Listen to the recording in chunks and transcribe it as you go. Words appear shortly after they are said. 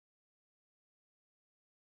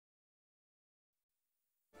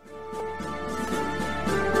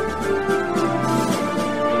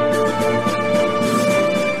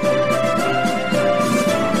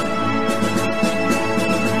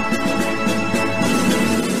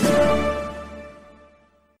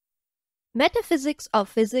Metaphysics of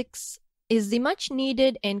Physics is the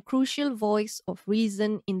much-needed and crucial voice of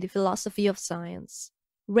reason in the philosophy of science,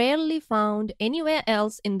 rarely found anywhere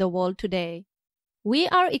else in the world today. We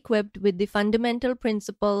are equipped with the fundamental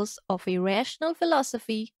principles of a rational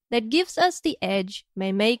philosophy that gives us the edge,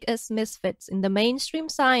 may make us misfits in the mainstream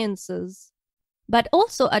sciences, but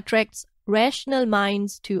also attracts rational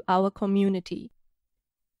minds to our community.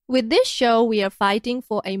 With this show, we are fighting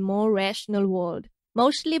for a more rational world,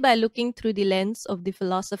 mostly by looking through the lens of the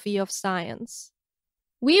philosophy of science.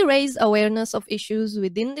 We raise awareness of issues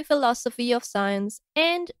within the philosophy of science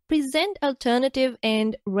and present alternative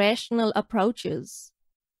and rational approaches.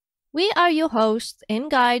 We are your hosts and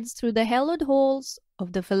guides through the hallowed halls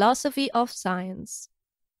of the philosophy of science.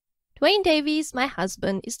 Dwayne Davies, my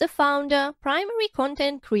husband, is the founder, primary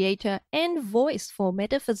content creator, and voice for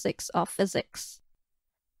Metaphysics of Physics.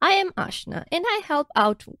 I am Ashna, and I help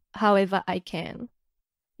out however I can.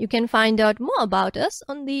 You can find out more about us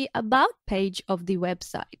on the About page of the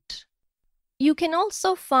website. You can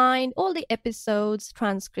also find all the episodes,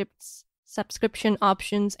 transcripts, subscription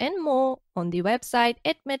options, and more on the website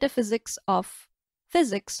at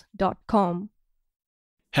metaphysicsofphysics.com.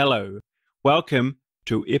 Hello, welcome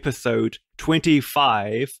to episode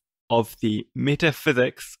 25 of the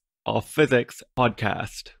Metaphysics of Physics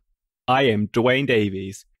podcast. I am Dwayne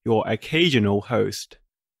Davies, your occasional host.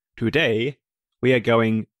 Today, we are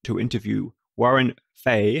going to interview Warren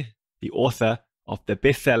Fahy, the author of the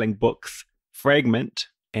best-selling books Fragment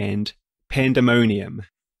and Pandemonium.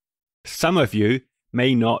 Some of you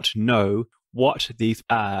may not know what these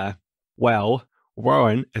are. Well,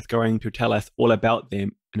 Warren is going to tell us all about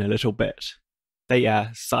them in a little bit. They are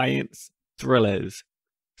science thrillers,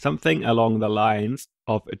 something along the lines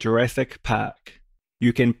of Jurassic Park.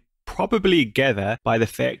 You can probably gather by the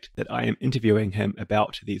fact that I am interviewing him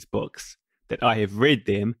about these books that I have read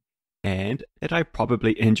them and that I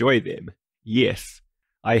probably enjoy them. Yes,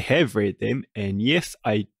 I have read them, and yes,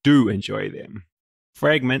 I do enjoy them.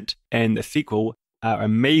 Fragment and the sequel are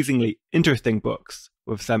amazingly interesting books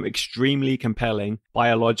with some extremely compelling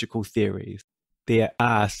biological theories. There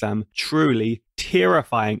are some truly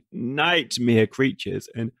terrifying nightmare creatures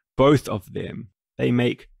in both of them. They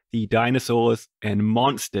make the dinosaurs and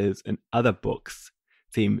monsters in other books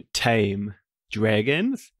seem tame.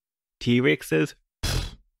 Dragons? T-Rexes?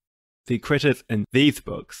 Pfft. The critters in these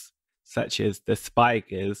books, such as the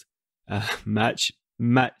spikers, are much,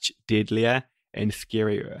 much deadlier and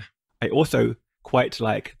scarier. I also quite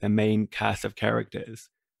like the main cast of characters,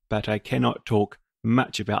 but I cannot talk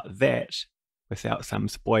much about that without some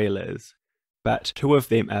spoilers. But two of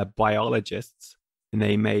them are biologists, and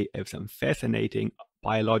they may have some fascinating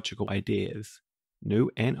biological ideas, new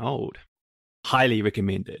and old. Highly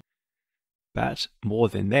recommended. But more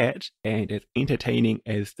than that, and as entertaining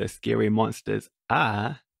as the scary monsters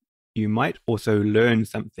are, you might also learn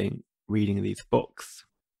something reading these books.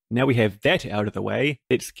 Now we have that out of the way,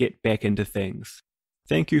 let's get back into things.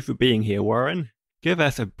 Thank you for being here, Warren. Give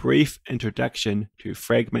us a brief introduction to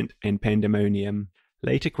Fragment and Pandemonium.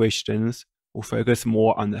 Later questions will focus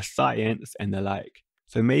more on the science and the like.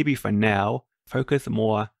 So maybe for now, focus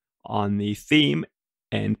more on the theme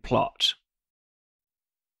and plot.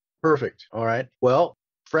 Perfect. All right. Well,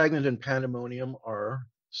 Fragment and Pandemonium are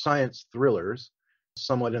science thrillers,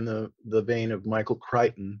 somewhat in the vein of Michael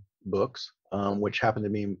Crichton books, which happen to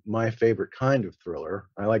be my favorite kind of thriller.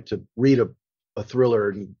 I like to read a thriller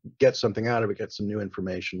and get something out of it, get some new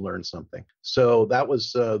information, learn something. So that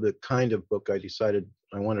was the kind of book I decided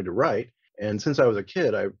I wanted to write. And since I was a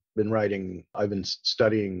kid, I've been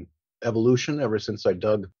studying evolution ever since I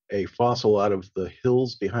dug a fossil out of the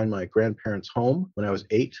hills behind my grandparents' home when I was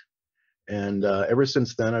 8. And ever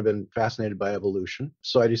since then, I've been fascinated by evolution.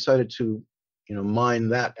 So I decided to, mine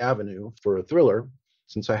that avenue for a thriller,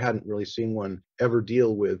 since I hadn't really seen one ever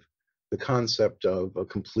deal with the concept of a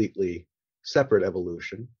completely separate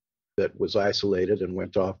evolution that was isolated and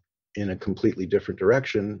went off in a completely different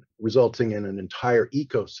direction, resulting in an entire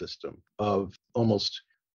ecosystem of almost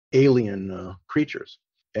alien creatures.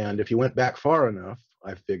 And if you went back far enough,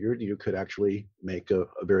 I figured you could actually make a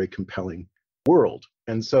very compelling world.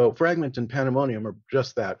 And so Fragment and Pandemonium are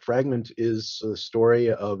just that. Fragment is the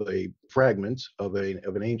story of a fragment of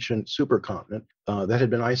an ancient supercontinent that had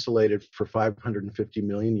been isolated for 550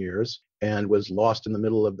 million years and was lost in the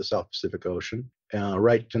middle of the South Pacific Ocean,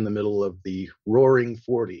 right in the middle of the Roaring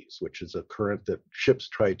Forties, which is a current that ships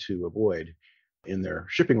try to avoid. in their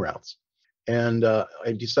shipping routes. And I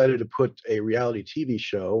decided to put a reality TV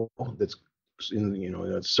show that's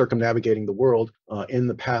circumnavigating the world in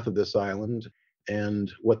the path of this island.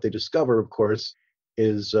 And what they discover, of course,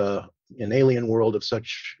 is an alien world of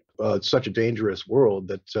such a dangerous world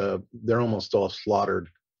that they're almost all slaughtered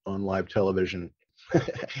on live television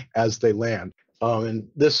as they land. And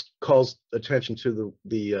this calls attention to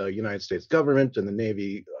the United States government, and the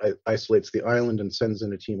Navy isolates the island and sends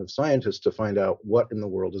in a team of scientists to find out what in the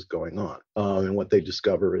world is going on. And what they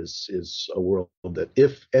discover is a world that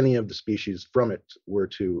if any of the species from it were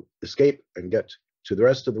to escape and get to the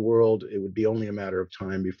rest of the world, it would be only a matter of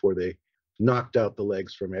time before they knocked out the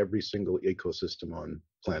legs from every single ecosystem on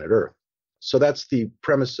planet Earth. So that's the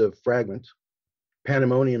premise of Fragment.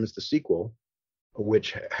 Pandemonium is the sequel,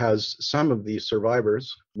 which has some of these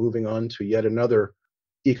survivors moving on to yet another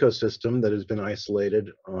ecosystem that has been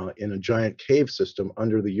isolated in a giant cave system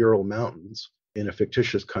under the Ural Mountains in a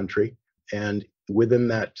fictitious country. And within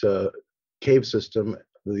that cave system,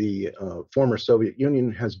 the former Soviet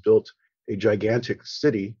Union has built a gigantic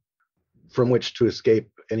city from which to escape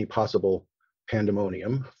any possible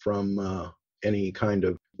pandemonium from any kind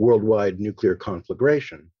of worldwide nuclear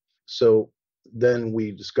conflagration. So then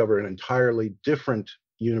we discover an entirely different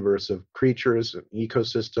universe of creatures, an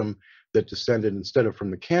ecosystem that descended, instead of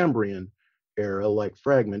from the Cambrian era, like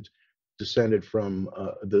Fragment, descended from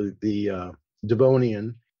the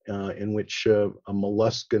Devonian, in which a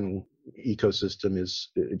molluscan ecosystem is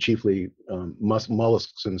chiefly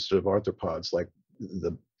mollusks instead of arthropods, like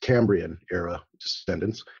the Cambrian era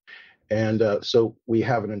descendants. And so we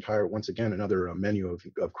have once again, another menu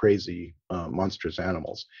of crazy, monstrous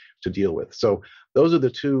animals to deal with. So those are the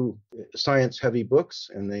two science-heavy books,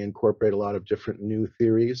 and they incorporate a lot of different new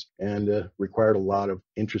theories and required a lot of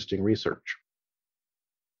interesting research.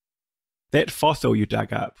 That fossil you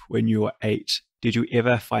dug up when you were 8, did you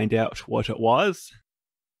ever find out what it was?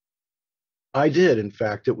 I did, in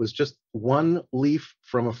fact. It was just one leaf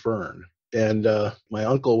from a fern. And my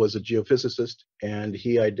uncle was a geophysicist, and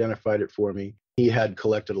he identified it for me. He had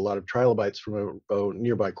collected a lot of trilobites from a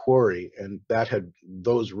nearby quarry, and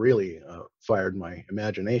those really fired my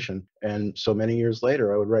imagination. And so many years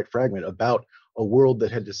later, I would write Fragment about a world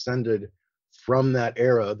that had descended from that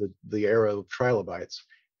era, the era of trilobites,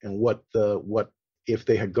 and what if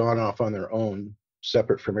they had gone off on their own,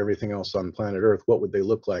 separate from everything else on planet Earth, what would they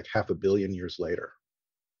look like 500 million years later?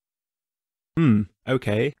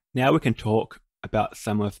 Okay. Now we can talk about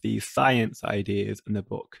some of the science ideas in the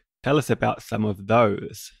book. Tell us about some of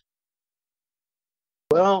those.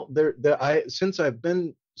 Well, since I've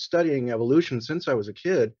been studying evolution since I was a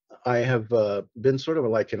kid, I have been sort of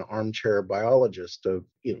like an armchair biologist,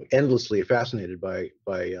 endlessly fascinated by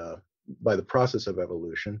the process of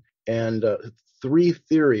evolution. And 3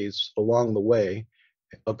 theories along the way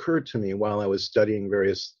occurred to me while I was studying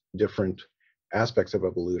various different aspects of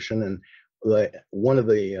evolution. And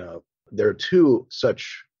there are 2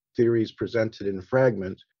 such theories presented in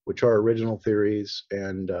Fragment, which are original theories,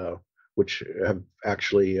 and which have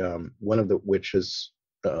actually, one of which has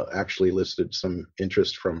actually elicited some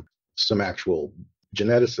interest from some actual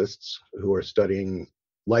geneticists who are studying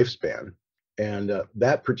lifespan. And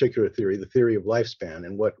that particular theory, the theory of lifespan,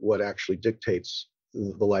 and what actually dictates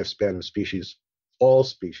the lifespan of all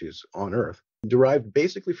species on Earth, derived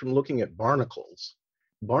basically from looking at barnacles.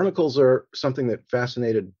 Barnacles are something that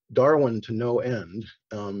fascinated Darwin to no end,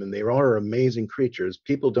 and they are amazing creatures.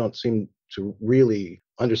 People don't seem to really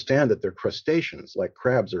understand that they're crustaceans, like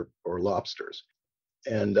crabs or lobsters.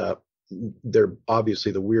 And they're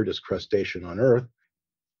obviously the weirdest crustacean on Earth.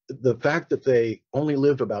 The fact that they only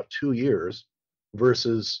lived about 2 years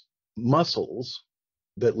versus mussels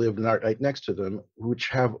that live right next to them, which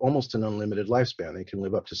have almost an unlimited lifespan. They can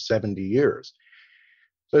live up to 70 years.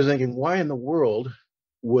 So I was thinking, why in the world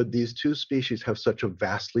would these 2 species have such a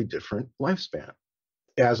vastly different lifespan?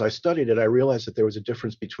 As I studied it, I realized that there was a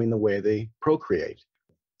difference between the way they procreate.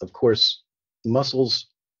 Of course, mussels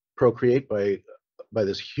procreate by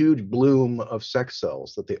this huge bloom of sex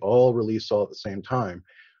cells that they all release all at the same time,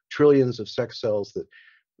 trillions of sex cells that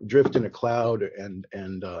drift in a cloud and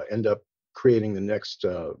end up creating the next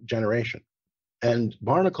generation. And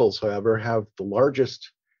barnacles, however, have the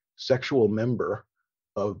largest sexual member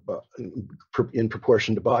in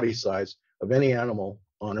proportion to body size of any animal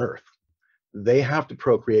on Earth. They have to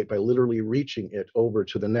procreate by literally reaching it over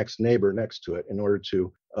to the next neighbor next to it in order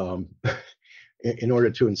to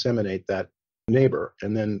inseminate that neighbor,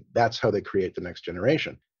 and then that's how they create the next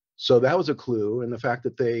generation. So that was a clue, and the fact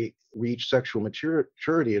that they reach sexual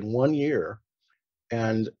maturity in 1 year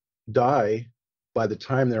and die by the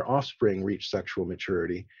time their offspring reach sexual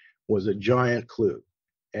maturity was a giant clue.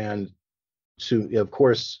 And of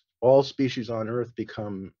course, all species on Earth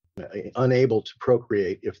become unable to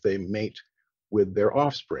procreate if they mate with their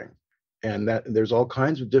offspring. And that there's all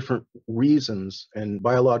kinds of different reasons and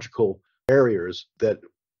biological barriers that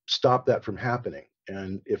stop that from happening.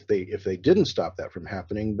 And if they didn't stop that from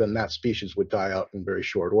happening, then that species would die out in very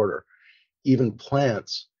short order. Even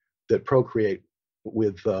plants that procreate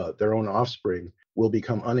with their own offspring will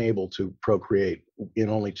become unable to procreate in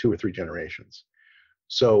only 2 or 3 generations.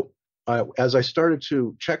 So as I started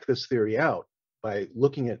to check this theory out by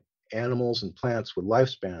looking at animals and plants with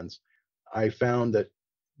lifespans, I found that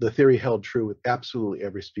the theory held true with absolutely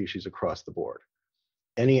every species across the board.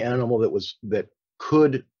 Any animal that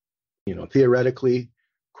could, theoretically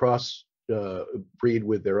cross breed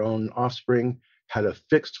with their own offspring had a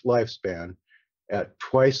fixed lifespan at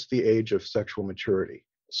twice the age of sexual maturity,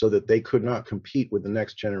 so that they could not compete with the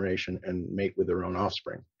next generation and mate with their own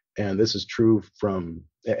offspring. And this is true from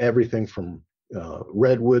everything from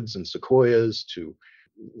redwoods and sequoias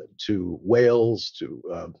to whales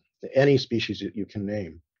to any species that you can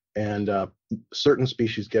name. And certain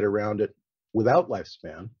species get around it without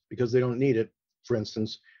lifespan because they don't need it. For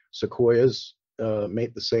instance, sequoias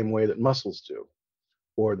mate the same way that mussels do,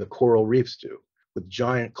 or the coral reefs do, with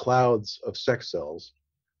giant clouds of sex cells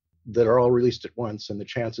that are all released at once, and the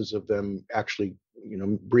chances of them actually,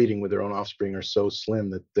 breeding with their own offspring are so slim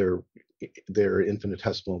that they're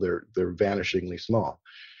infinitesimal. They're vanishingly small.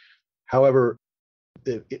 However,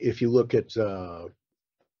 if you look at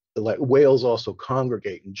like whales also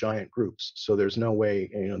congregate in giant groups, so there's no way,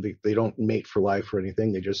 they don't mate for life or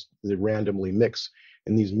anything. They randomly mix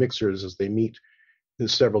in these mixers as they meet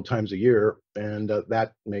several times a year, and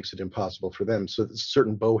that makes it impossible for them. So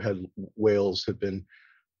certain bowhead whales have been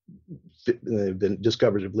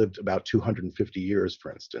discovered to have lived about 250 years,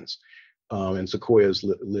 for instance, and sequoias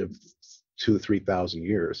live 2,000 to 3,000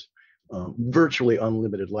 years, virtually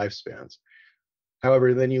unlimited lifespans.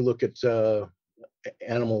 However, then you look at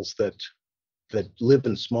animals that live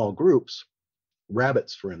in small groups.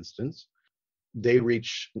 Rabbits, for instance, they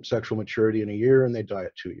reach sexual maturity in a year and they die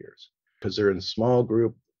at 2 years because they're in a small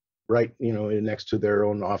group, right, next to their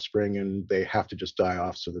own offspring, and they have to just die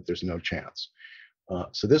off so that there's no chance.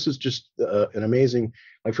 So this is just an amazing,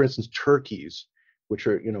 like for instance, turkeys, which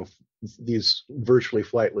are, these virtually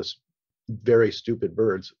flightless, very stupid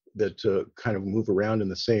birds that kind of move around in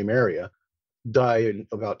the same area, die in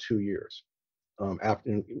about 2 years.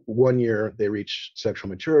 After 1 year, they reach sexual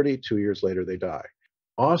maturity. 2 years later, they die.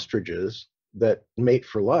 Ostriches that mate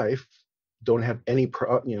for life don't have any,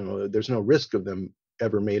 there's no risk of them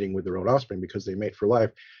ever mating with their own offspring because they mate for life,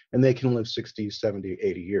 and they can live 60, 70,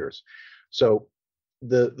 80 years. So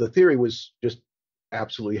the theory was just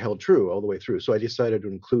absolutely held true all the way through. So I decided to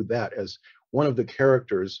include that as one of the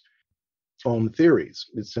characters' own theories,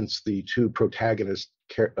 since the 2 protagonist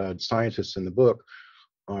scientists in the book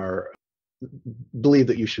believe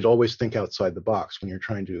that you should always think outside the box when you're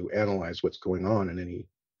trying to analyze what's going on in any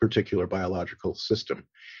particular biological system.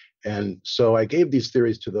 And so I gave these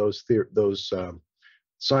theories to those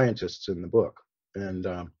scientists in the book. And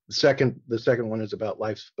the second one is about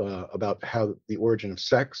life, about how the origin of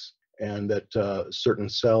sex, and that certain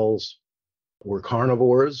cells were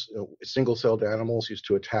carnivores. Single-celled animals used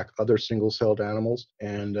to attack other single-celled animals,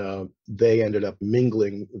 and they ended up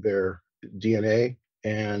mingling their DNA,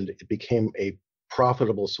 and it became a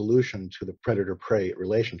profitable solution to the predator-prey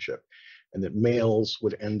relationship, and that males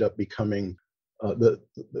would end up becoming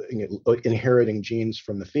inheriting genes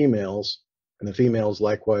from the females, and the females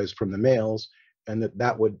likewise from the males, and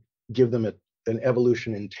that would give them an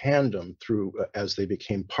evolution in tandem through as they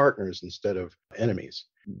became partners instead of enemies.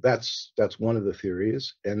 That's one of the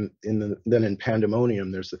theories. And then in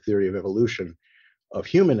Pandemonium, there's the theory of evolution, of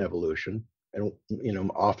human evolution. And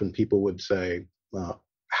often people would say,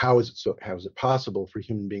 how is it possible for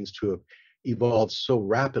human beings to have evolved so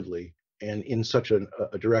rapidly and in such a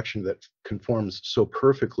direction that conforms so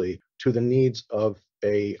perfectly to the needs of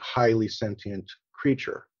a highly sentient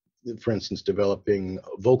creature? For instance, developing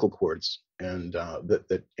vocal cords and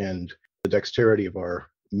and the dexterity of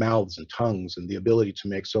our mouths and tongues and the ability to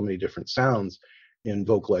make so many different sounds in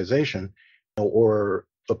vocalization, or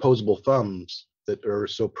opposable thumbs that are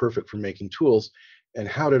so perfect for making tools. And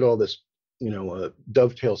how did all this,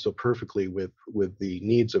 dovetail so perfectly with the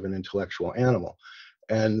needs of an intellectual animal?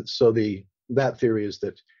 And so that theory is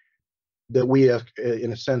that we have,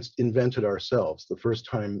 in a sense, invented ourselves. The first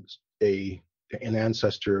time an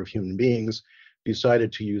ancestor of human beings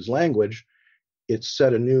decided to use language, it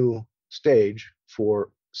set a new stage for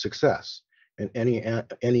success. And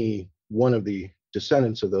any one of the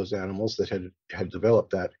descendants of those animals that had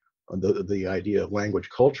developed that the idea of language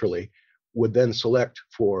culturally, would then select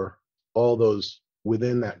for all those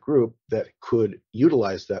within that group that could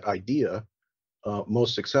utilize that idea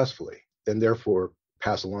most successfully, and therefore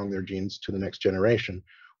pass along their genes to the next generation,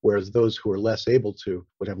 whereas those who are less able to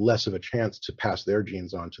would have less of a chance to pass their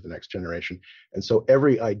genes on to the next generation. And so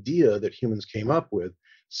every idea that humans came up with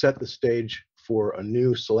set the stage for a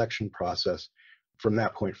new selection process from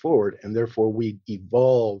that point forward, and therefore we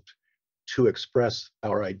evolved to express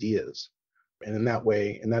our ideas. And in that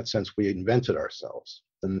way, in that sense, we invented ourselves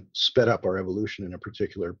and sped up our evolution in a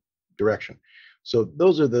particular direction. So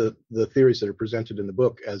those are the theories that are presented in the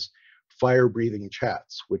book as fire-breathing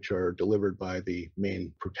chats, which are delivered by the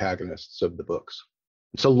main protagonists of the books.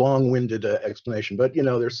 It's a long-winded explanation, but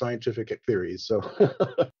they're scientific theories. So,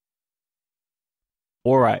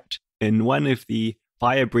 All right. In one of the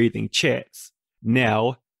fire-breathing chats,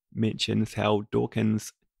 Nell mentions how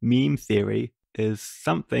Dawkins' meme theory is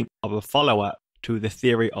something of a follow-up to the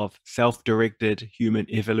theory of self-directed human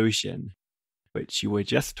evolution, which you were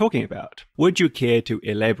just talking about. Would you care to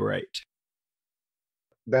elaborate?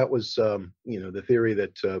 That was, the theory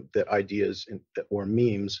that ideas or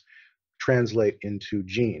memes translate into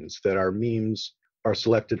genes, that our memes are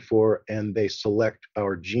selected for, and they select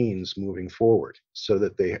our genes moving forward, so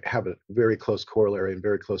that they have a very close corollary and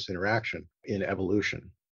very close interaction in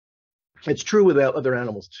evolution. It's true with other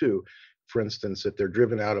animals too. For instance, if they're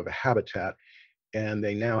driven out of a habitat and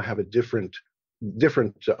they now have a different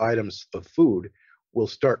items of food, will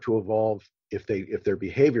start to evolve. If their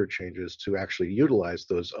behavior changes to actually utilize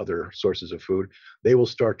those other sources of food, they will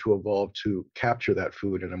start to evolve to capture that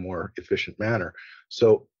food in a more efficient manner.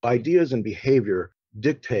 So ideas and behavior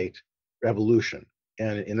dictate evolution.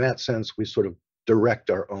 And in that sense, we sort of direct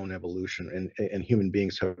our own evolution, and human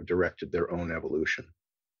beings have directed their own evolution.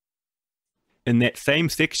 In that same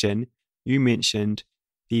section, you mentioned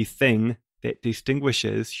the thing that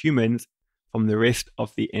distinguishes humans from the rest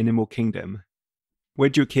of the animal kingdom.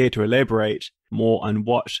 Would you care to elaborate more on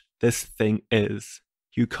what this thing is?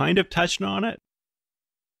 You kind of touched on it.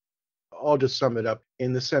 I'll just sum it up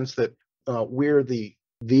in the sense that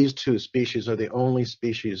these two species are the only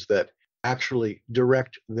species that actually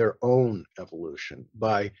direct their own evolution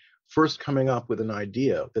by first coming up with an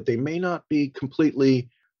idea that they may not be completely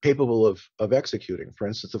capable of executing. For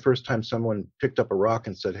instance, the first time someone picked up a rock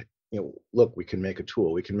and said, look, we can make a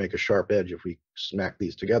tool, we can make a sharp edge if we smack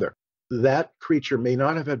these together. That creature may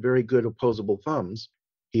not have had very good opposable thumbs.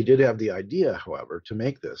 He did have the idea, however, to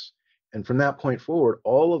make this. And from that point forward,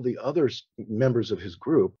 all of the other members of his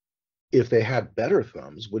group, if they had better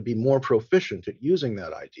thumbs, would be more proficient at using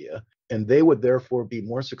that idea, and they would therefore be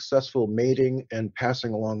more successful mating and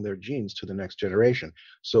passing along their genes to the next generation.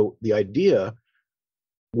 So the idea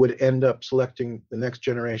would end up selecting the next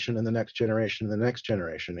generation and the next generation and the next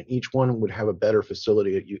generation, and each one would have a better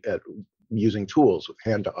facility at using tools with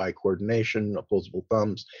hand-to-eye coordination, opposable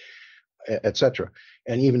thumbs, etc.,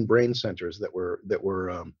 and even brain centers that were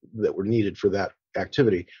needed for that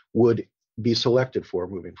activity would be selected for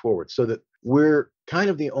moving forward. So that we're kind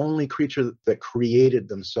of the only creature that created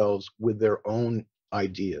themselves with their own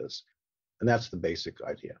ideas, and that's the basic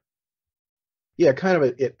idea. Yeah,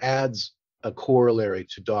 it adds a corollary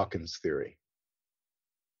to Dawkins' theory.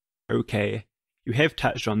 Okay, you have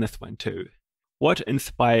touched on this one too. What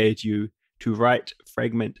inspired you to write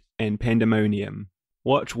Fragment and Pandemonium?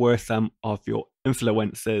 What were some of your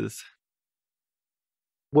influences?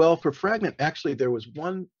 Well, for Fragment, actually, there was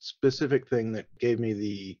one specific thing that gave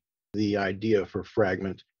me the idea for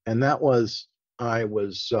Fragment, and that was I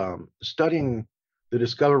was studying the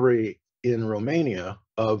discovery in Romania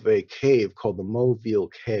of a cave called the Movile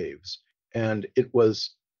Caves, and it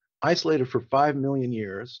was isolated for 5 million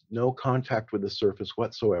years, no contact with the surface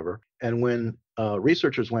whatsoever. And when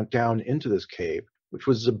researchers went down into this cave, which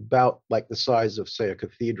was about like the size of, say, a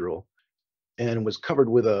cathedral, and was covered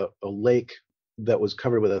with a lake that was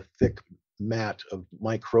covered with a thick mat of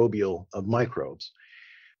microbes,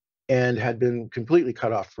 and had been completely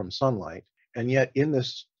cut off from sunlight. And yet in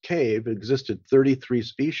this cave existed 33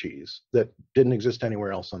 species that didn't exist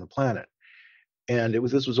anywhere else on the planet. And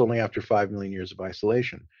this was only after 5 million years of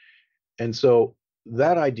isolation. And so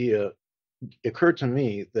that idea occurred to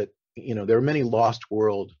me that, there are many lost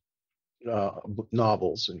world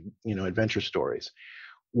novels and, adventure stories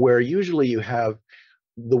where usually you have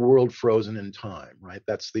the world frozen in time, right?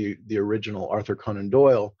 That's the original Arthur Conan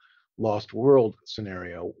Doyle lost world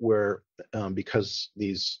scenario where because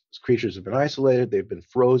these creatures have been isolated, they've been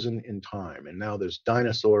frozen in time. And now there's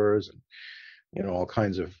dinosaurs and, all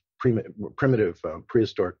kinds of primitive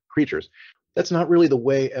prehistoric creatures. That's not really the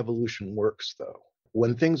way evolution works, though.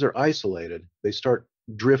 When things are isolated, they start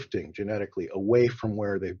drifting genetically away from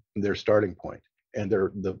where their starting point and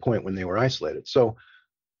the point when they were isolated. So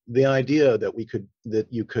the idea that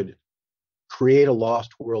you could create a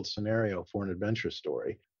lost world scenario for an adventure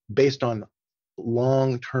story based on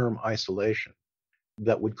long-term isolation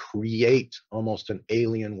that would create almost an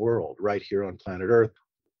alien world right here on planet Earth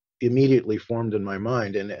immediately formed in my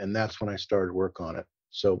mind, and that's when I started work on it.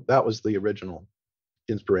 So that was the original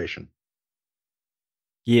inspiration.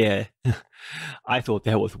 Yeah, I thought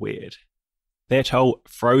that was weird. That whole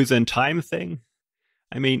frozen time thing.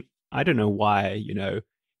 I mean, I don't know why,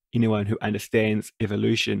 anyone who understands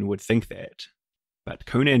evolution would think that. But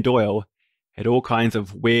Conan Doyle had all kinds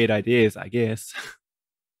of weird ideas, I guess.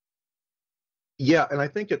 Yeah, and I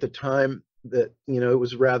think at the time that it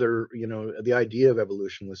was rather the idea of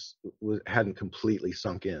evolution was hadn't completely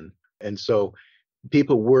sunk in, and so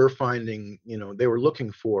people were finding they were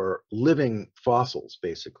looking for living fossils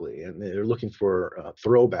basically, and they were looking for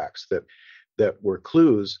throwbacks that were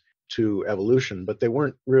clues to evolution, but they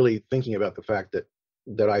weren't really thinking about the fact that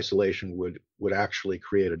isolation would actually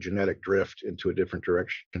create a genetic drift into a different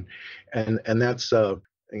direction, and that's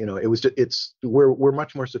we're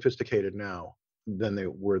much more sophisticated now than they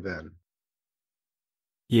were then.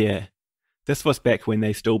 Yeah, this was back when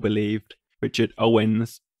they still believed Richard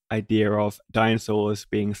Owen's idea of dinosaurs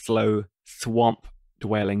being slow,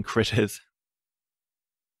 swamp-dwelling critters.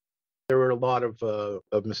 There were a lot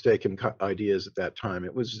of mistaken ideas at that time.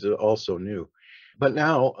 It was also new, but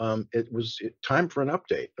now it was time for an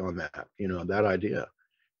update on that idea.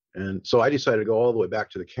 And so I decided to go all the way back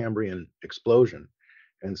to the Cambrian explosion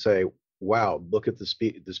and say, wow, look at the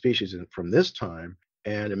species from this time,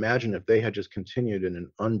 and imagine if they had just continued in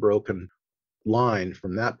an unbroken line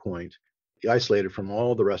from that point, isolated from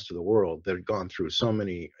all the rest of the world that had gone through so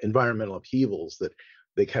many environmental upheavals that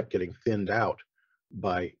they kept getting thinned out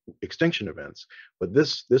by extinction events. But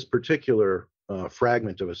this particular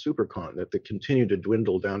fragment of a supercontinent that continued to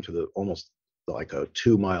dwindle down to the almost like a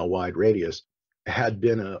 2-mile wide radius had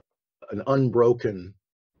been an unbroken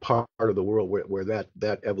part of the world where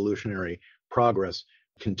that evolutionary progress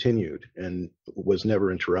continued and was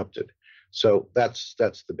never interrupted. So that's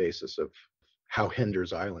the basis of how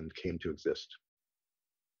Hender's Island came to exist.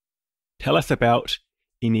 Tell us about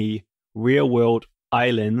any real-world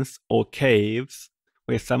islands or caves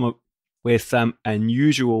where some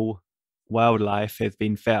unusual wildlife has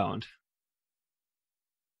been found.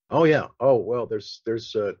 Oh yeah. Oh well. There's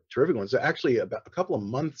terrific ones. Actually, about a couple of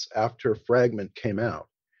months after Fragment came out,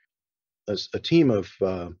 a team of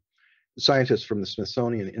scientists from the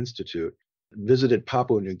Smithsonian Institute visited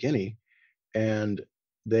Papua New Guinea, and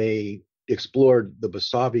they explored the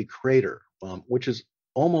Basavi crater, which is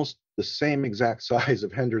almost the same exact size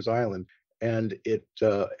of Hender's Island. And it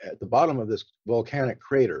at the bottom of this volcanic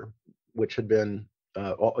crater, which had been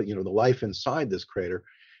the life inside this crater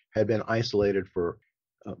had been isolated for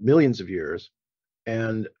millions of years,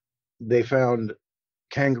 and they found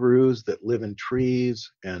kangaroos that live in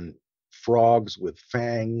trees, and frogs with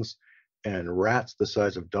fangs, and rats the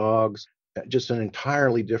size of dogs. Just an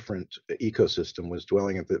entirely different ecosystem was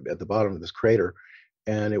dwelling at the bottom of this crater,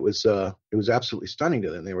 and it was absolutely stunning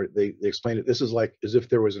to them. They explained it. This is like as if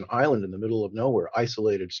there was an island in the middle of nowhere,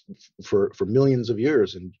 isolated for millions of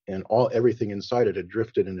years, and everything inside it had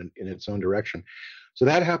drifted in its own direction. So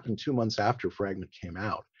that happened 2 months after Fragment came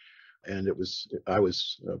out, and I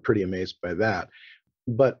was pretty amazed by that.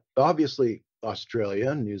 But obviously,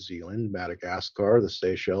 Australia, New Zealand, Madagascar, the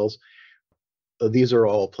Seychelles, these are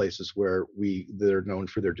all places where that are known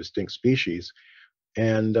for their distinct species,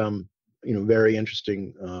 and very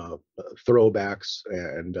interesting throwbacks.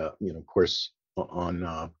 And of course,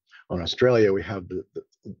 on Australia, we have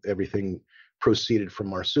everything proceeded from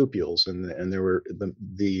marsupials, and there were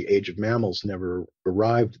the age of mammals never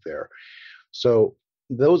arrived there. So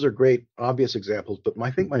those are great obvious examples. But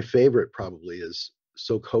I think my favorite probably is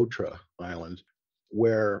Socotra Island,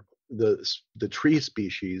 where the tree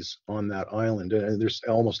species on that island, and there's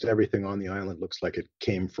almost everything on the island looks like it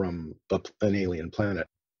came from an alien planet.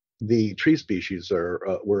 The tree species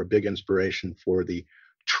were a big inspiration for the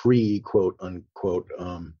tree quote unquote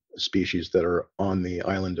species that are on the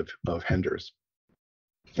island of Henders.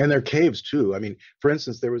 And there are caves too. I mean, for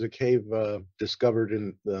instance, there was a cave discovered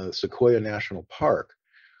in the Sequoia National Park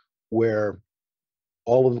where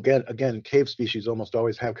all of them, again, cave species almost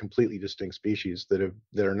always have completely distinct species that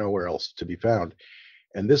are nowhere else to be found.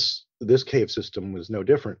 And this cave system was no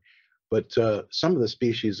different. But some of the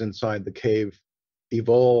species inside the cave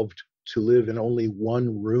evolved to live in only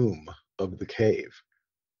one room of the cave.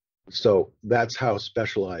 So that's how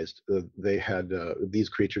specialized these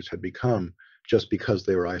creatures had become, just because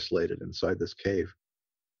they were isolated inside this cave.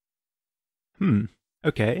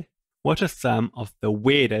 Okay. What are some of the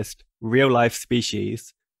weirdest real-life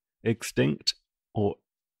species, extinct or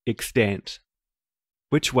extant?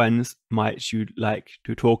 Which ones might you like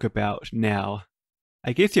to talk about now?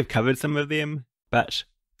 I guess you've covered some of them, but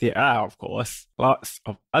there are, of course, lots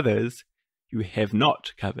of others you have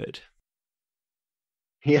not covered.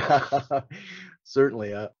 Yeah,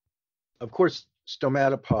 certainly. Of course,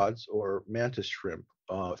 stomatopods or mantis shrimp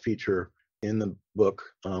feature in the book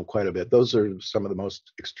quite a bit. Those are some of the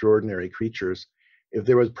most extraordinary creatures. If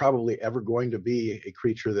there was probably ever going to be a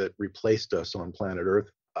creature that replaced us on planet Earth,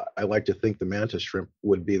 I like to think the mantis shrimp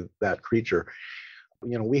would be that creature.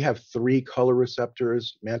 You know, we have 3 color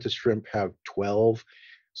receptors. Mantis shrimp have 12,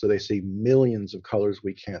 so they see millions of colors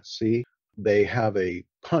we can't see. They have a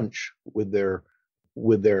punch with their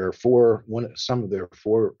some of their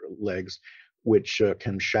 4 legs, which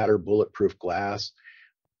can shatter bulletproof glass.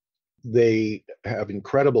 They have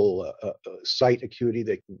incredible sight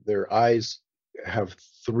acuity. Their eyes have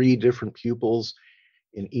 3 different pupils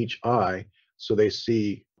in each eye, so they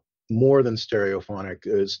see more than stereophonic,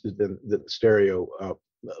 than stereo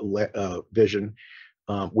vision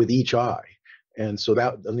with each eye. And so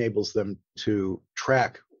that enables them to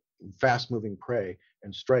track fast-moving prey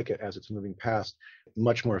and strike it as it's moving past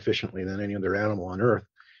much more efficiently than any other animal on Earth.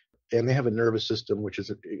 And they have a nervous system which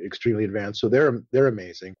is extremely advanced, so they're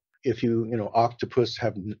amazing. If you know, octopus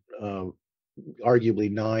have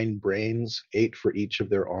arguably 9 brains, 8 for each of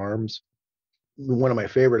their arms. One of my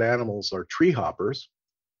favorite animals are tree hoppers,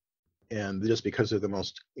 and just because they're the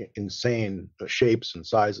most insane shapes and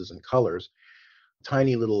sizes and colors.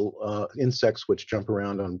 Tiny little insects which jump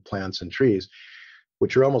around on plants and trees,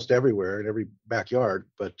 which are almost everywhere in every backyard,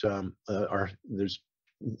 but there's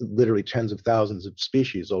literally tens of thousands of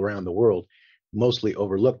species all around the world, mostly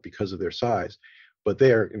overlooked because of their size, but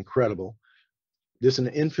they are incredible. There's an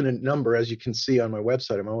infinite number, as you can see on my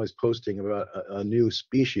website. I'm always posting about a new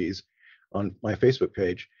species on my Facebook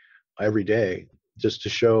page every day, just to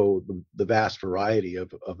show the vast variety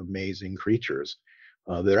of amazing creatures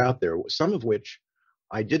that are out there, some of which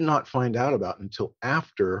I did not find out about until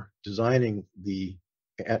after designing the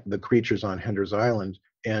creatures on Hender's Island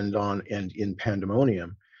and in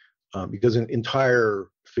Pandemonium, because an entire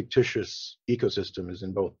fictitious ecosystem is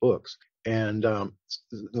in both books. And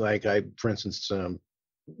like I, for instance,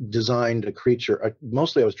 designed a creature.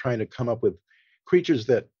 Mostly I was trying to come up with creatures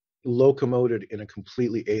that locomoted in a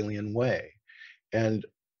completely alien way. And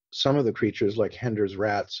some of the creatures, like Hender's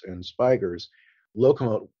rats and spiders,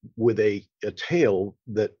 locomote with a tail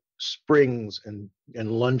that springs and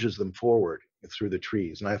lunges them forward through the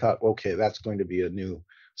trees. And I thought, okay, that's going to be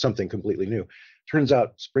something completely new. Turns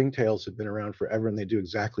out springtails have been around forever, and they do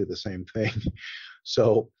exactly the same thing.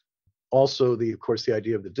 So also, of course, the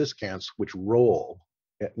idea of the discants, which roll,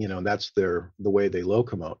 you know, that's the way they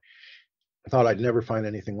locomote. I thought I'd never find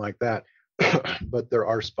anything like that. But there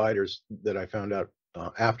are spiders that I found out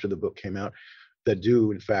after the book came out that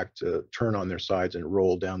do, in fact, turn on their sides and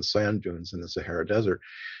roll down sand dunes in the Sahara Desert.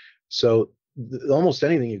 So almost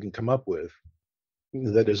anything you can come up with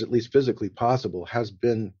that is at least physically possible has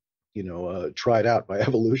been, you know, tried out by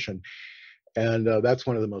evolution. And that's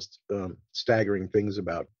one of the most staggering things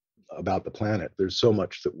about the planet. There's so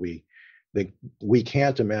much that we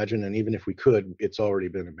can't imagine, and even if we could, it's already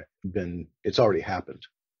it's already happened.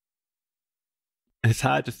 It's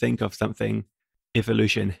hard to think of something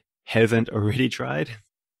evolution hasn't already tried.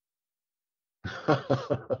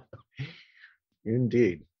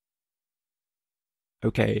 Indeed.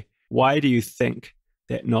 Okay, why do you think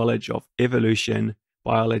that knowledge of evolution,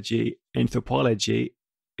 biology, anthropology,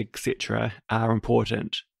 etc. are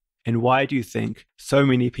important? And why do you think so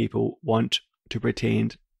many people want to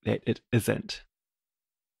pretend that it isn't?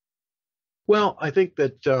 Well, I think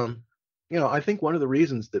that, I think one of the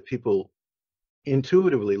reasons that people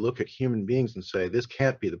intuitively look at human beings and say, this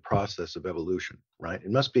can't be the process of evolution, right? It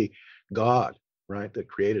must be God, right, that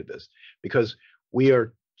created this, because we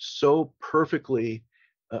are so perfectly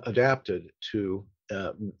adapted to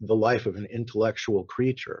the life of an intellectual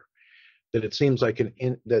creature that it seems like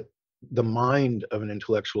that the mind of an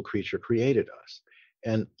intellectual creature created us.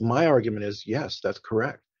 And my argument is, yes, that's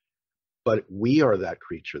correct. But we are that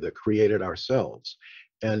creature that created ourselves.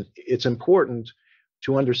 And it's important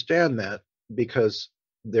to understand that, because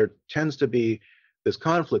there tends to be this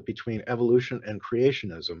conflict between evolution and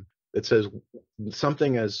creationism that says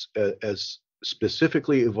something as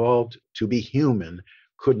specifically evolved to be human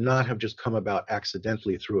could not have just come about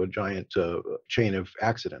accidentally through a giant chain of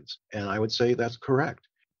accidents. And I would say that's correct.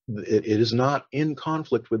 It is not in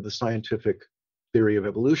conflict with the scientific theory of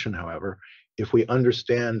evolution, however, if we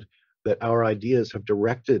understand that our ideas have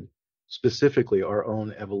directed specifically our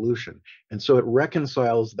own evolution. And so it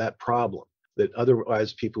reconciles that problem that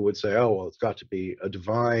otherwise people would say, oh, well, it's got to be a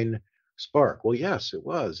divine spark. Well, yes, it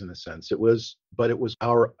was in a sense. It was, but it was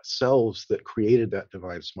ourselves that created that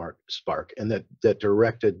divine spark and that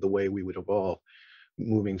directed the way we would evolve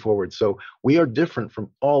moving forward. So we are different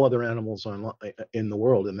from all other animals in the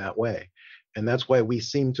world in that way. And that's why we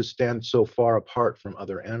seem to stand so far apart from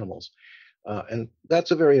other animals. And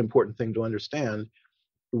that's a very important thing to understand,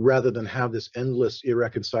 rather than have this endless,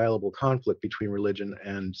 irreconcilable conflict between religion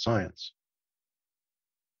and science.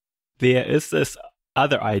 There is this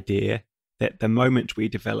other idea that the moment we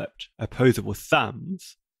developed opposable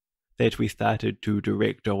thumbs, that we started to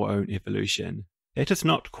direct our own evolution. That is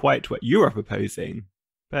not quite what you are proposing,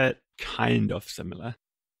 but kind of similar.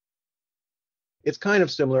 It's kind of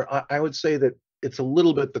similar. I would say that it's a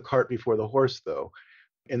little bit the cart before the horse, though,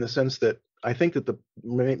 in the sense that I think that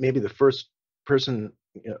maybe the first person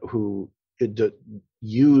who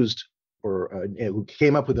used or who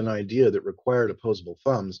came up with an idea that required opposable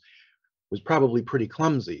thumbs was probably pretty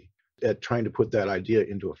clumsy at trying to put that idea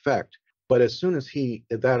into effect. But as soon as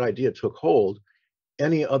that idea took hold,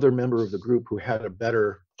 any other member of the group who had a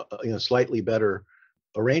better, slightly better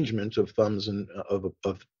arrangement of thumbs and of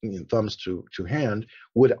thumbs to hand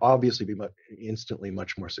would obviously be instantly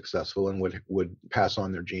much more successful and would pass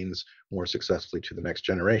on their genes more successfully to the next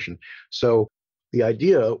generation. So the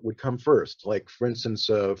idea would come first. Like, for instance,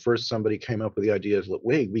 first somebody came up with the idea of,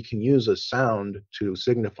 wait, we can use a sound to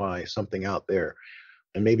signify something out there.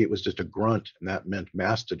 And maybe it was just a grunt, and that meant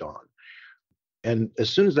mastodon. And as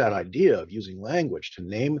soon as that idea of using language to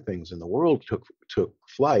name things in the world took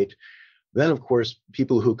flight, then, of course,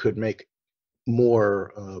 people who could make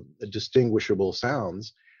more distinguishable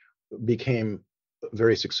sounds became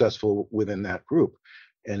very successful within that group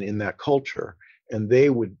and in that culture. And they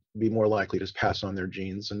would be more likely to pass on their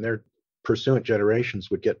genes, and their pursuant generations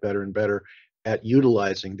would get better and better at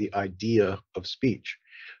utilizing the idea of speech.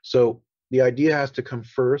 So the idea has to come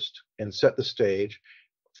first and set the stage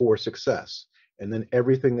for success. And then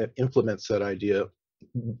everything that implements that idea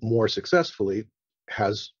more successfully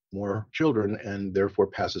has more children and therefore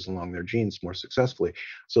passes along their genes more successfully.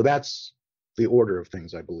 So that's the order of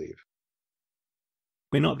things, I believe.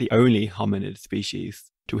 We're not the only hominid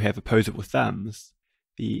species to have opposable thumbs.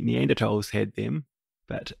 The Neanderthals had them,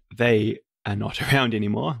 but they are not around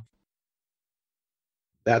anymore.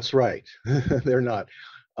 That's right. They're not.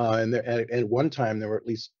 And at one time, there were at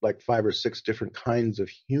least like 5 or 6 different kinds of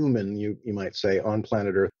human, you might say, on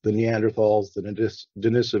planet Earth. The Neanderthals, the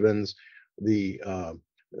Denisovans, the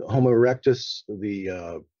Homo erectus,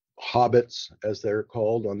 the hobbits, as they're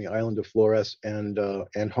called, on the island of Flores, and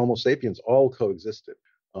Homo sapiens all coexisted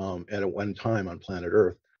at one time on planet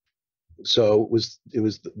Earth. So it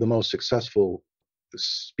was the most successful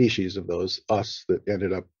species of those, us, that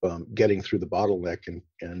ended up getting through the bottleneck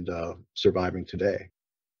and surviving today.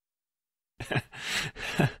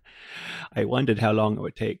 I wondered how long it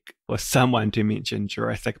would take for someone to mention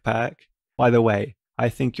Jurassic Park. By the way, I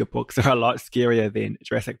think your books are a lot scarier than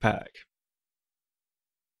Jurassic Park.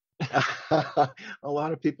 A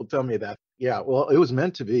lot of people tell me that. Yeah, well, it was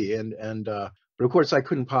meant to be, but of course I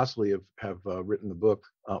couldn't possibly have written the book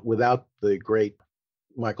without the great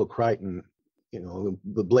Michael Crichton,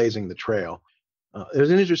 the blazing the trail. There's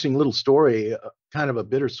an interesting little story, kind of a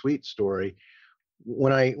bittersweet story.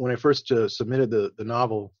 When I first submitted the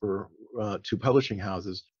novel to publishing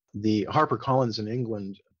houses, the HarperCollins in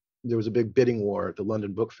England, there was a big bidding war at the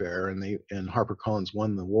London Book Fair, and HarperCollins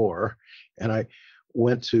won the war. And I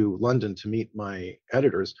went to London to meet my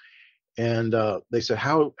editors, and they said,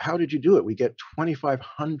 "How did you do it? We get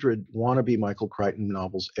 2,500 wannabe Michael Crichton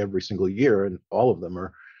novels every single year, and all of them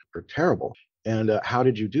are terrible. And how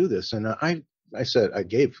did you do this?" And I said, I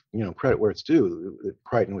gave credit where it's due.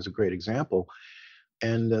 Crichton was a great example.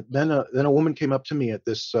 And then a woman came up to me at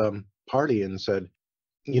this party and said,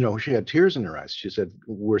 she had tears in her eyes. She said,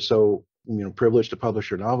 "We're so privileged to publish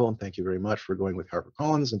your novel, and thank you very much for going with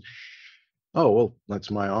HarperCollins." And, "Oh, well, that's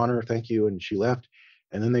my honor. Thank you." And she left.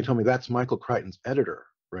 And then they told me, "That's Michael Crichton's editor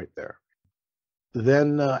right there."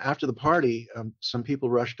 Then after the party, some people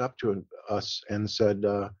rushed up to us and said,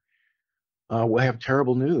 "We have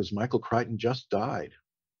terrible news. Michael Crichton just died."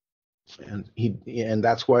 And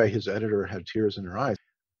that's why his editor had tears in her eyes.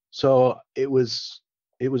 So it was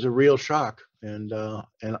a real shock, and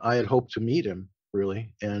I had hoped to meet him,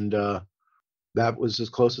 really, and that was as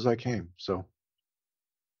close as I came. So,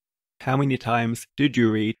 how many times did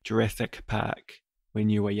you read Jurassic Park when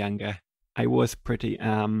you were younger? I was pretty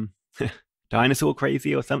dinosaur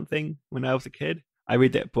crazy or something when I was a kid. I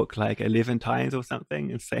read that book like 11 times or something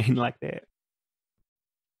insane like that.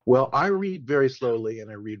 Well, I read very slowly,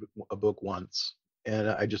 and I read a book once, and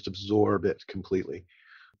I just absorb it completely.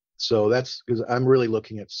 So that's because I'm really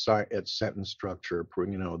looking at sentence structure,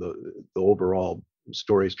 the overall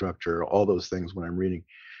story structure, all those things when I'm reading.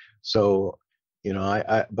 So,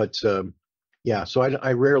 yeah. So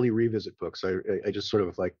I rarely revisit books. I just sort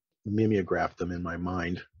of like mimeograph them in my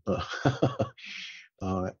mind,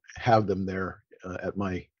 have them there at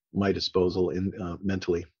my disposal in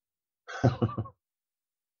mentally.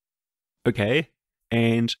 Okay.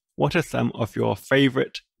 And what are some of your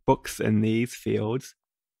favorite books in these fields?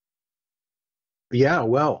 Yeah,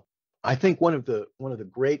 well, I think one of the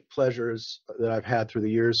great pleasures that I've had through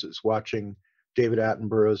the years is watching David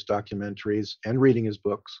Attenborough's documentaries and reading his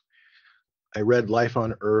books. I read Life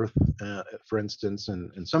on Earth, for instance,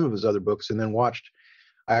 and some of his other books, and then watched.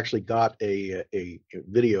 I actually got a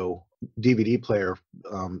video DVD player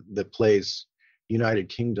that plays United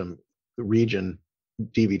Kingdom region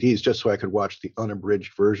DVDs, just so I could watch the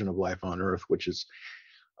unabridged version of Life on Earth, which is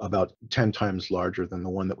about 10 times larger than the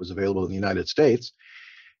one that was available in the United States.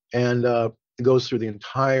 And it goes through the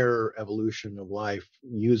entire evolution of life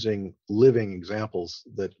using living examples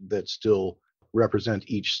that still represent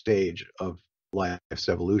each stage of life's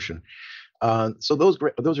evolution. So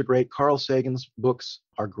those are great. Carl Sagan's books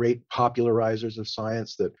are great popularizers of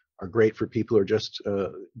science that are great for people who are just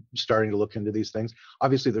starting to look into these things.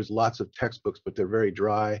 Obviously, there's lots of textbooks, but they're very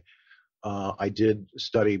dry. I did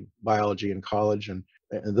study biology in college, and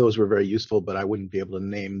those were very useful, but I wouldn't be able to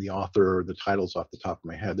name the author or the titles off the top of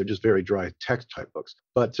my head. They're just very dry text type books.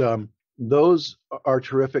 But those are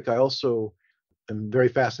terrific. I also am very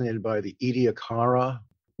fascinated by the Ediacara,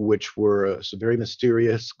 which were a very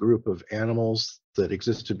mysterious group of animals that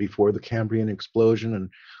existed before the Cambrian explosion.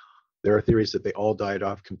 And there are theories that they all died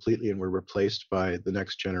off completely and were replaced by the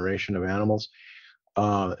next generation of animals.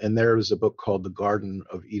 And there was a book called The Garden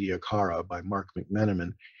of Ediacara by Mark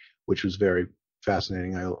McMenamin, which was very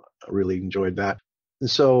fascinating. I really enjoyed that. And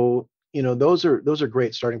so, those are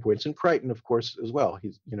great starting points. And Crichton, of course, as well.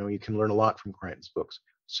 You can learn a lot from Crichton's books.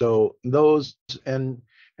 So those and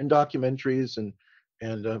documentaries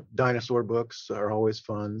and dinosaur books are always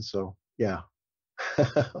fun. So yeah,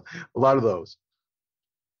 a lot of those.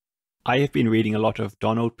 I have been reading a lot of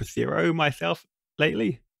Donald Passero myself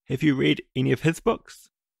lately. Have you read any of his books?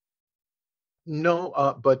 No,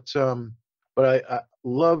 but I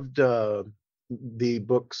loved the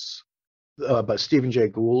books by Stephen Jay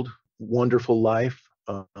Gould. Wonderful Life,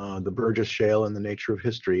 The Burgess Shale and the Nature of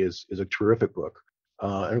History is a terrific book,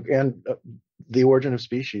 and The Origin of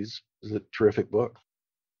Species is a terrific book.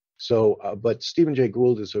 So, but Stephen Jay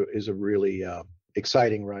Gould is a really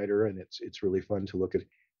exciting writer, and it's really fun to look at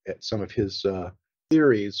some of his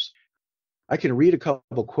theories. I can read a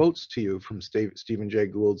couple quotes to you from Stephen Jay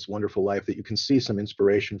Gould's Wonderful Life that you can see some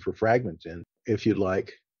inspiration for Fragment in, if you'd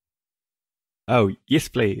like. Oh, yes,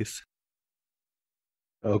 please.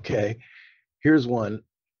 Okay, here's one.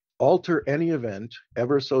 Alter any event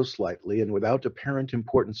ever so slightly and without apparent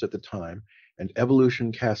importance at the time, and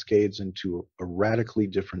evolution cascades into a radically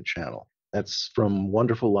different channel. That's from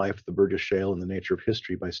Wonderful Life, The Burgess Shale and the Nature of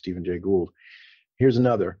History by Stephen Jay Gould. Here's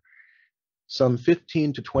another. Some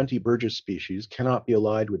 15 to 20 Burgess species cannot be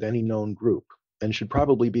allied with any known group and should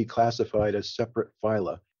probably be classified as separate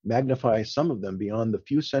phyla. Magnify some of them beyond the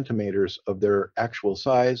few centimeters of their actual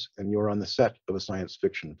size, and you're on the set of a science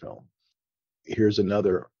fiction film. Here's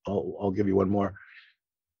another. I'll give you one more.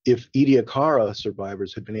 If Ediacara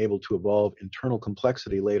survivors had been able to evolve internal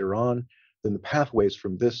complexity later on, then the pathways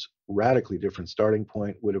from this radically different starting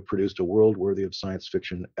point would have produced a world worthy of science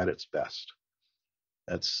fiction at its best.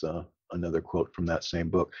 That's another quote from that same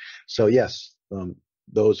book. So yes,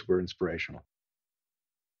 those were inspirational.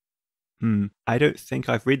 I don't think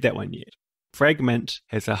I've read that one yet. Fragment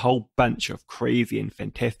has a whole bunch of crazy and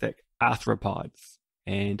fantastic arthropods,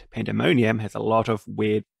 and Pandemonium has a lot of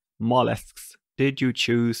weird mollusks. Did you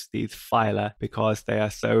choose these phyla because they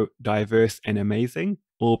are so diverse and amazing,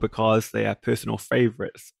 or because they are personal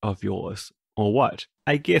favorites of yours, or what?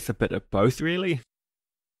 I guess a bit of both, really.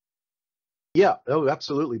 Yeah, oh,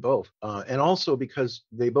 absolutely both. And also because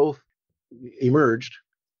they both emerged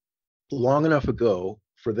long enough ago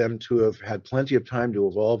for them to have had plenty of time to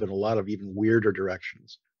evolve in a lot of even weirder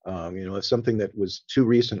directions. If something that was too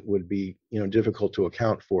recent would be, difficult to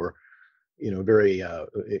account for, very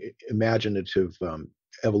imaginative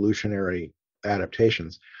evolutionary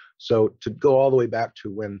adaptations. So to go all the way back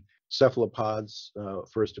to when cephalopods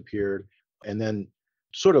first appeared, and then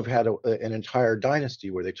sort of had an entire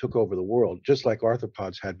dynasty where they took over the world, just like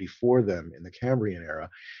arthropods had before them in the Cambrian era.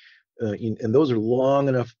 And those are long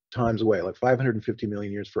enough times away, like 550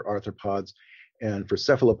 million years for arthropods And for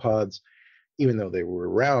cephalopods, even though they were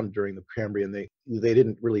around during the Cambrian, they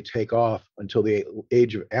didn't really take off until the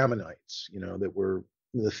age of ammonites,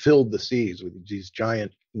 that filled the seas with these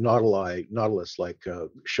giant nautilus-like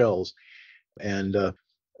shells, and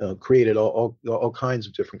created all kinds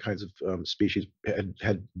of different kinds of species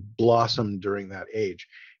had blossomed during that age.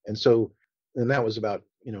 And that was about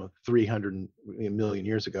 300 million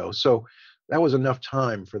years ago. So that was enough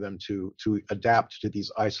time for them to adapt to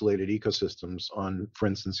these isolated ecosystems on, for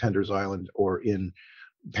instance, Hender's Island, or in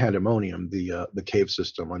Pandemonium, the cave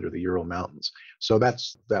system under the Ural Mountains. So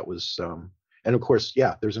that was, and of course,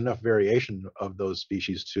 yeah, there's enough variation of those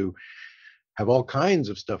species to have all kinds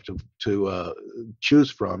of stuff to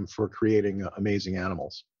choose from for creating amazing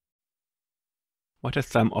animals. What are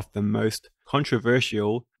some of the most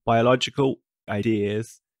controversial biological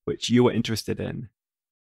ideas which you were interested in?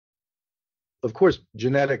 Of course,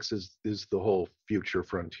 genetics is the whole future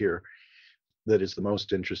frontier that is the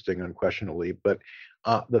most interesting, unquestionably. But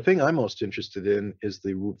the thing I'm most interested in is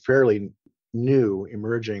the fairly new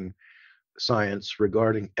emerging science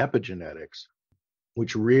regarding epigenetics,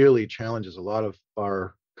 which really challenges a lot of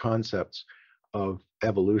our concepts of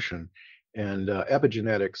evolution. And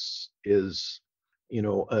epigenetics is,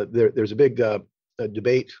 there's a big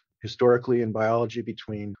debate historically in biology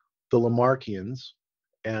between the Lamarckians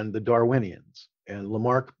and the Darwinians. And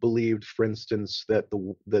Lamarck believed, for instance, that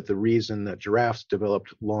the reason that giraffes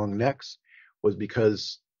developed long necks was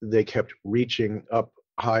because they kept reaching up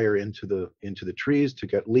higher into the trees to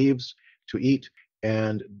get leaves to eat,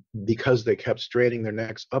 and because they kept straining their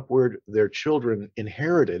necks upward, their children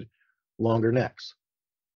inherited longer necks.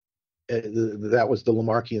 That was the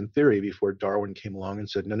Lamarckian theory before Darwin came along and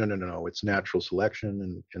said, no, it's natural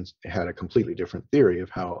selection, and had a completely different theory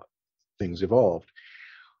of how things evolved.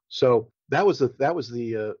 So that was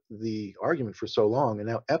the argument for so long. And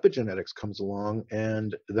now epigenetics comes along,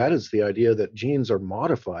 and that is the idea that genes are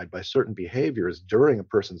modified by certain behaviors during a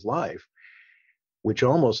person's life, which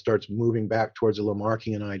almost starts moving back towards a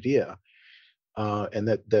Lamarckian idea, and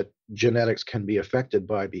that genetics can be affected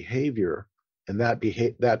by behavior, and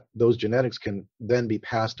that those genetics can then be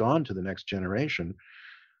passed on to the next generation.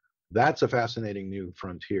 That's a fascinating new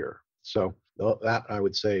frontier. So that, I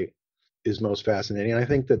would say, is most fascinating. And I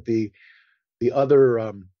think that the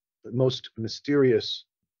other most mysterious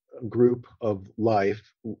group of life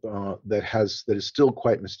that is still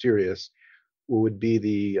quite mysterious would be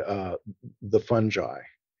the fungi.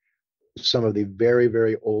 Some of the very,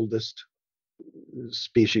 very oldest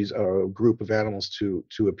species or group of animals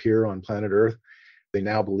to appear on planet Earth. They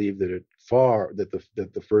now believe that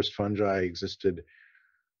the first fungi existed,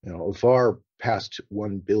 far past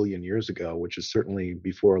 1 billion years ago, which is certainly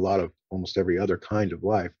before almost every other kind of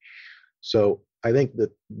life. So I think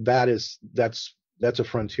that's a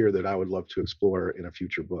frontier that I would love to explore in a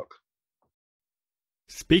future book.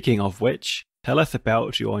 Speaking of which, tell us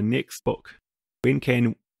about your next book. When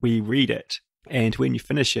can we read it? And when you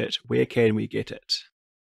finish it, where can we get it?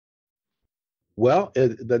 Well,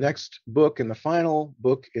 the next book and the final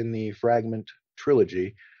book in the Fragment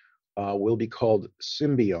trilogy will be called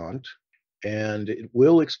Symbiont, and it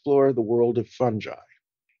will explore the world of fungi.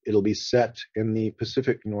 It'll be set in the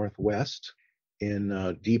Pacific Northwest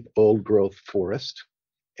in deep old growth forest.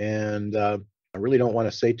 And I really don't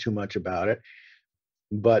want to say too much about it,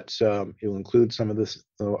 but it will include some of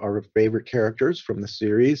our favorite characters from the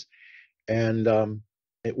series. And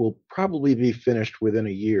it will probably be finished within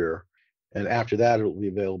a year. And after that, it will be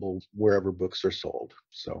available wherever books are sold.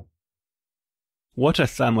 So, what are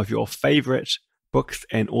some of your favorite books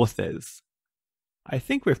and authors? I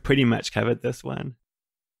think we've pretty much covered this one.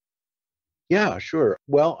 Yeah, sure.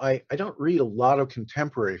 Well, I don't read a lot of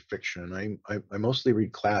contemporary fiction. I mostly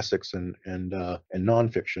read classics and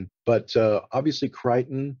nonfiction. But obviously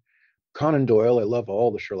Crichton, Conan Doyle. I love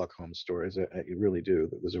all the Sherlock Holmes stories. I really do.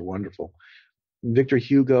 Those are wonderful. Victor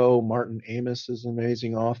Hugo, Martin Amis is an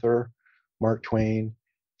amazing author. Mark Twain,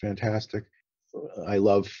 fantastic. I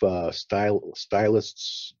love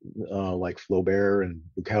stylists like Flaubert and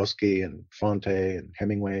Bukowski and Fonte and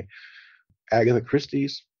Hemingway. Agatha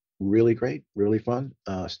Christie's really great, really fun.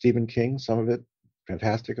 Stephen King, some of it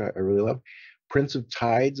fantastic. I really love. Prince of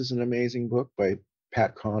Tides is an amazing book by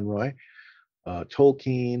Pat Conroy.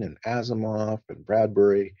 Tolkien and Asimov and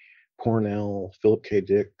Bradbury, Cornell, Philip K.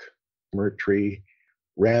 Dick, Murtry,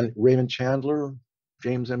 Raymond Chandler,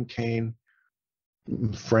 James M. Cain.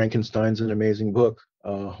 Frankenstein's an amazing book.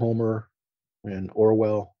 Homer and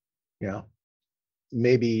Orwell, yeah.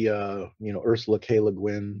 Maybe Ursula K. Le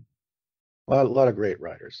Guin. A lot of great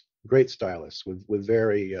writers, great stylists with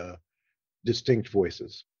very distinct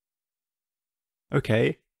voices.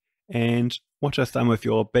 Okay, And what are some of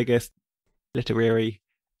your biggest literary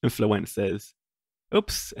influences?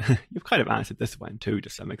 Oops, you've kind of answered this one too to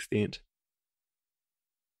some extent.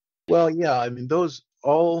 Well, yeah, I mean,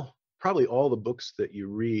 probably all the books that you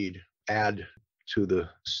read add to the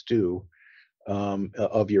stew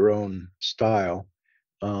of your own style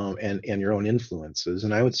and your own influences.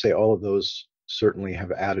 And I would say all of those certainly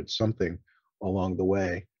have added something along the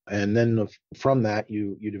way. And then from that,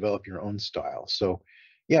 you develop your own style. So,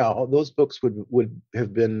 yeah, all those books would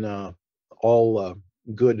have been all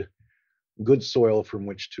good soil from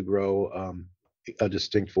which to grow a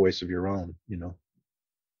distinct voice of your own.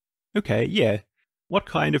 Okay, yeah. What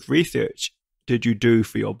kind of research did you do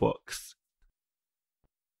for your books?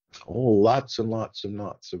 Oh, lots and lots and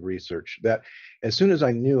lots of research. That as soon as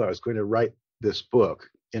I knew I was going to write this book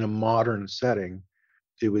in a modern setting,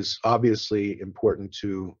 it was obviously important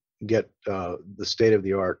to get the state of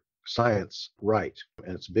the art science right.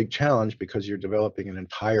 And it's a big challenge because you're developing an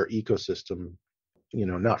entire ecosystem,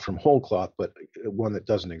 not from whole cloth, but one that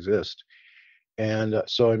doesn't exist. And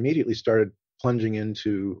so I immediately started plunging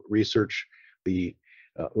into research the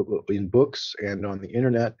in books and on the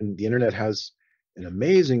internet. And the internet has an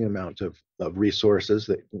amazing amount of resources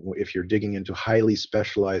that if you're digging into highly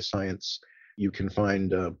specialized science, you can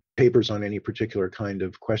find papers on any particular kind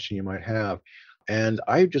of question you might have. And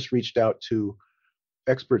I just reached out to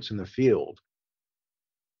experts in the field.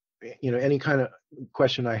 Any kind of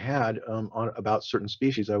question I had about certain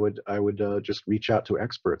species, I would just reach out to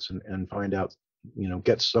experts and find out,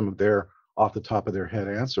 get some of their off the top of their head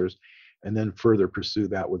answers, and then further pursue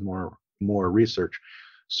that with more research.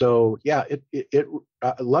 So yeah,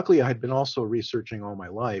 luckily I had been also researching all my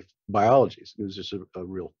life biology. It was just a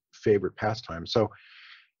real favorite pastime. So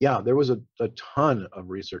yeah, there was a ton of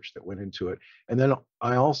research that went into it. And then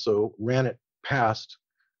I also ran it past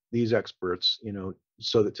these experts,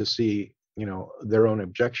 so that to see, their own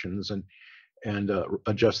objections and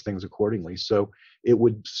adjust things accordingly. So it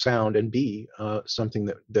would sound and be something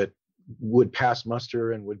that would pass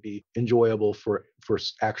muster and would be enjoyable for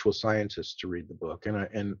actual scientists to read the book.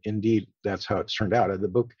 And indeed, that's how it's turned out. The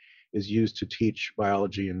book is used to teach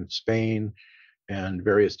biology in Spain and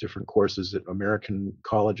various different courses that American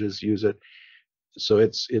colleges use it. So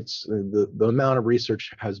it's the amount of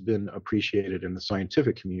research has been appreciated in the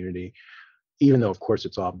scientific community, even though, of course,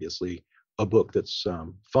 it's obviously a book that's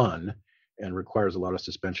fun and requires a lot of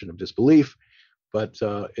suspension of disbelief. But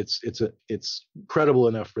it's credible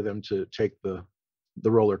enough for them to take the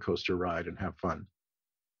roller coaster ride and have fun.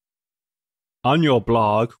 On your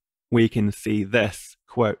blog, we can see this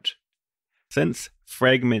quote: "Since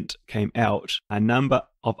Fragment came out, a number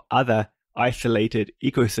of other isolated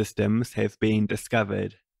ecosystems have been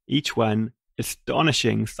discovered, each one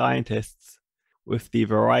astonishing scientists with the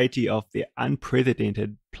variety of the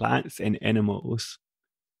unprecedented plants and animals."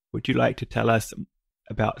 Would you like to tell us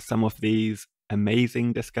about some of these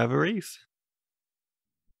amazing discoveries?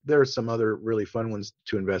 There are some other really fun ones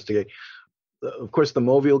to investigate. Of course, the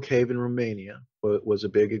Mobile Cave in Romania was a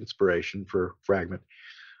big inspiration for Fragment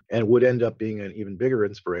and would end up being an even bigger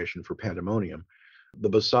inspiration for Pandemonium. The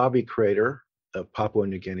Basavi crater of Papua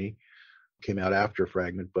New Guinea came out after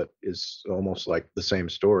Fragment, but is almost like the same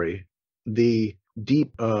story. The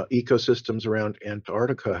deep ecosystems around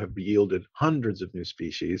Antarctica have yielded hundreds of new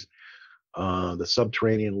species. The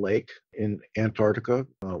subterranean lake in Antarctica,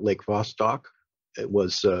 Lake Vostok, it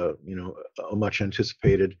was a much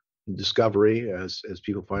anticipated discovery as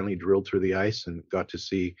people finally drilled through the ice and got to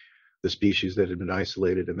see the species that had been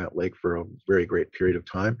isolated in that lake for a very great period of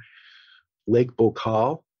time. Lake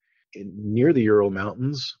Baikal near the Ural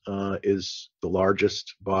Mountains is the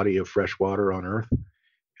largest body of fresh water on Earth,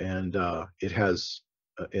 and it has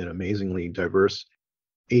an amazingly diverse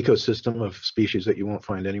ecosystem of species that you won't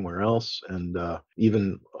find anywhere else, and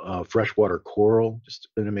even freshwater coral, just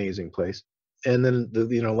an amazing place. And then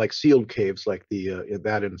like sealed caves like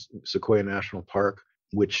that in Sequoia National Park,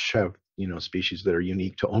 which have species that are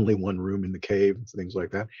unique to only one room in the cave, things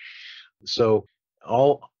like that. So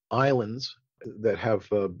all islands that have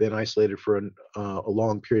been isolated for a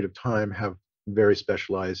long period of time have very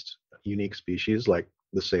specialized, unique species like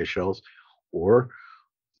the Seychelles or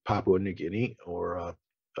Papua New Guinea or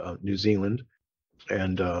New Zealand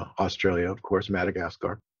and Australia, of course,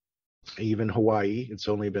 Madagascar, even Hawaii. It's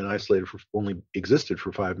only existed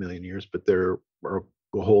for 5 million years, but there are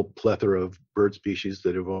a whole plethora of bird species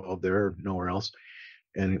that evolved there, nowhere else,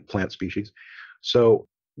 and plant species. So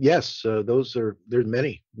yes, there's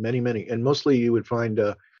many, and mostly you would find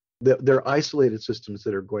they're isolated systems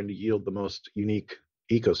that are going to yield the most unique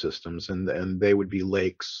ecosystems, and they would be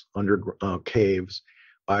lakes, under caves,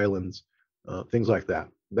 islands, things like that.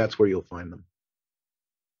 that's where you'll find them.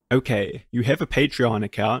 Okay, you have a Patreon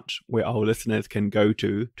account where our listeners can go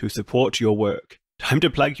to support your work. Time to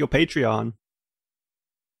plug your Patreon.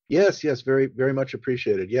 Yes, very, very much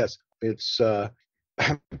appreciated. Yes, it's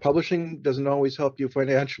publishing doesn't always help you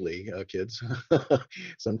financially, kids.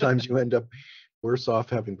 Sometimes you end up worse off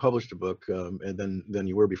having published a book and than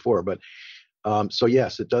you were before. But so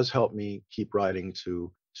yes, it does help me keep writing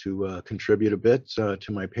to contribute a bit to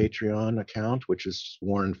my Patreon account, which is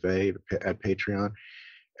Warren Fahy at Patreon,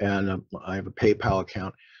 and I have a PayPal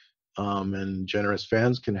account. And generous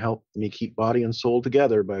fans can help me keep body and soul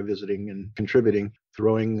together by visiting and contributing,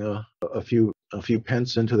 throwing a few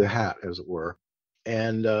pence into the hat, as it were.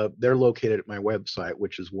 And they're located at my website,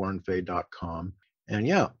 which is warrenfahy.com. And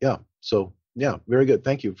yeah. So yeah, very good.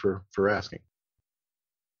 Thank you for asking.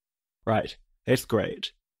 Right, that's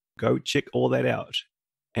great. Go check all that out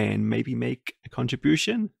and maybe make a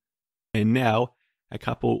contribution. And now, a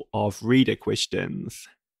couple of reader questions.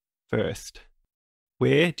 First,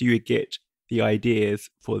 where do you get the ideas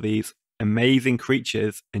for these amazing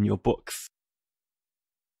creatures in your books?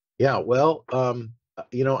 Yeah, well,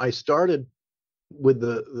 I started with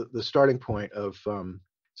the starting point of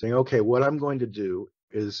saying, okay, what I'm going to do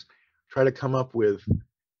is try to come up with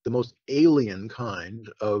the most alien kind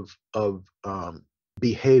of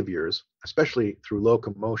behaviors, especially through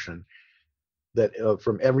locomotion, that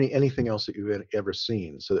from anything else that you've ever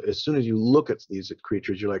seen. So as soon as you look at these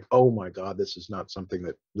creatures, you're like, oh my God, this is not something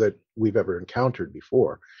that we've ever encountered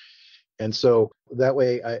before. And so that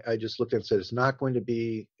way I just looked and said, it's not going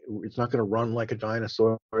to run like a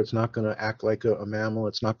dinosaur. It's not going to act like a mammal.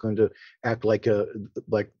 It's not going to act like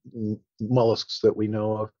mollusks that we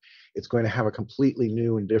know of. It's going to have a completely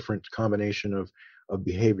new and different combination of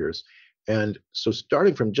behaviors. And so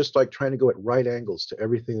starting from just like trying to go at right angles to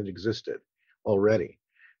everything that existed already,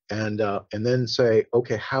 and then say,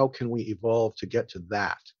 okay, how can we evolve to get to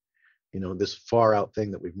that? This far out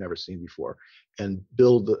thing that we've never seen before, and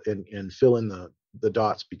build and fill in the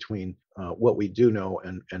dots between what we do know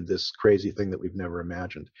and this crazy thing that we've never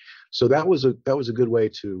imagined. So that was a good way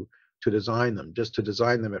to design them, just to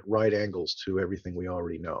design them at right angles to everything we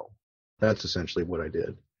already know. That's essentially what I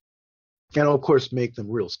did. And of course, make them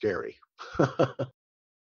real scary.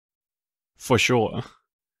 For sure.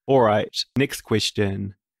 All right, next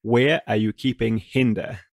question. Where are you keeping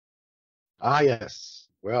Hinder? Ah, yes.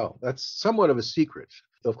 Well, that's somewhat of a secret.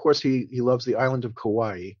 Of course, he loves the island of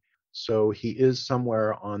Kauai, so he is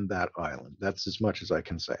somewhere on that island. That's as much as I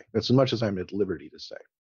can say. That's as much as I'm at liberty to say.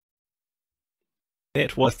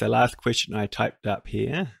 That was the last question I typed up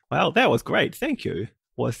here. Well, that was great. Thank you.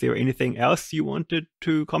 Was there anything else you wanted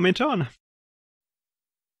to comment on?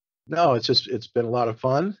 No, it's been a lot of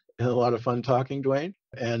fun and a lot of fun talking, Dwayne,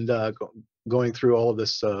 and going through all of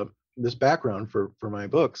this background for my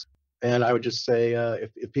books. And I would just say,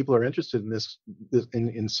 if people are interested in this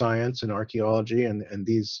in science and archaeology and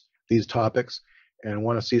these topics, and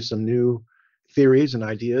want to see some new theories and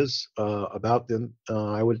ideas about them,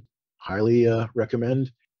 I would highly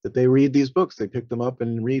recommend that they read these books. They pick them up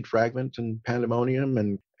and read Fragment and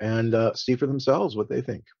Pandemonium and see for themselves what they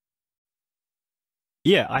think.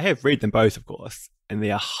 Yeah, I have read them both, of course, and they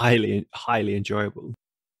are highly, highly enjoyable.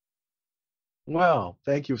 Well,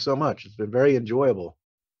 thank you so much. It's been very enjoyable.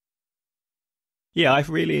 Yeah, I've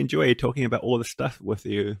really enjoyed talking about all this stuff with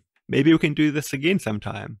you. Maybe we can do this again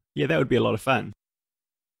sometime. Yeah, that would be a lot of fun.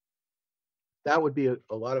 That would be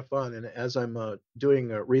a lot of fun. And as I'm doing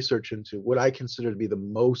research into what I consider to be the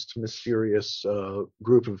most mysterious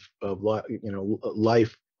group of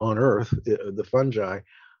life on Earth, the fungi,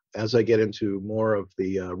 as I get into more of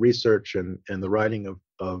the research and the writing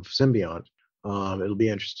of Symbiont, it'll be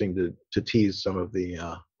interesting to tease some of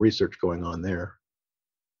the research going on there.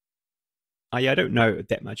 I don't know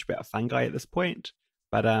that much about fungi at this point,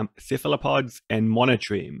 but cephalopods and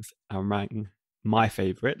monotremes are among my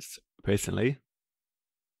favorites, personally.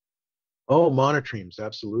 Oh, monotremes,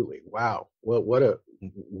 absolutely. Wow. Well,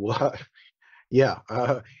 what? Yeah.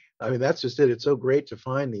 I mean, that's just it. It's so great to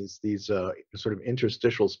find these sort of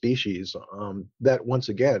interstitial species that, once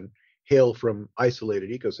again, hail from isolated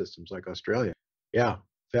ecosystems like Australia. Yeah,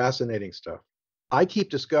 fascinating stuff. I keep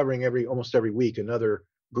discovering almost every week another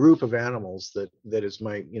group of animals that is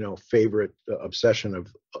my favorite obsession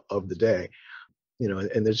of the day.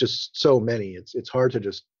 And there's just so many. It's hard to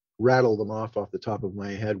just rattle them off the top of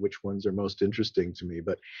my head which ones are most interesting to me.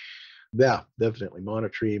 But yeah, definitely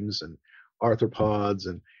monotremes and arthropods,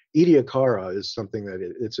 and Ediacara is something that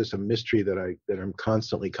it's just a mystery that I'm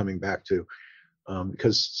constantly coming back to,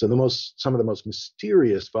 because some of the most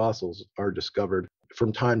mysterious fossils are discovered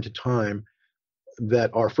from time to time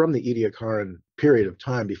that are from the Ediacaran period of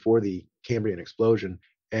time before the Cambrian explosion.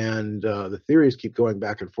 And the theories keep going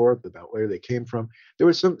back and forth about where they came from. There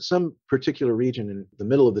was some particular region in the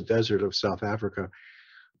middle of the desert of South Africa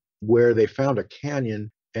where they found a canyon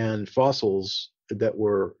and fossils that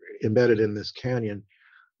were embedded in this canyon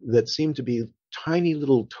that seemed to be tiny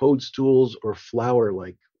little toadstools or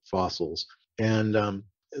flower-like fossils. And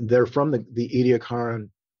they're from the Ediacaran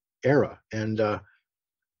era. And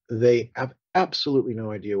they have absolutely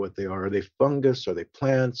no idea what they are. Are they fungus? Are they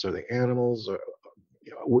plants? Are they animals? Or,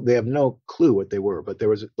 they have no clue what they were, but there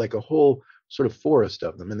was like a whole sort of forest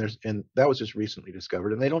of them, and that was just recently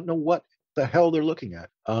discovered, and they don't know what the hell they're looking at.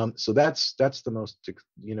 So that's the most,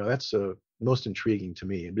 that's most intriguing to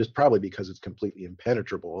me, just probably because it's completely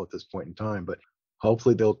impenetrable at this point in time. But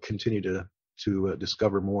hopefully they'll continue to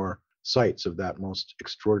discover more sites of that most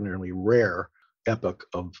extraordinarily rare epoch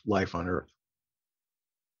of life on Earth.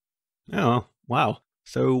 Oh, wow.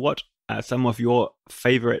 So what are some of your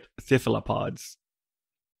favorite cephalopods?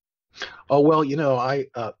 Oh, well, I,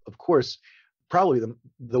 of course, probably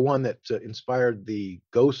the one that inspired the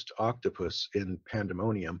ghost octopus in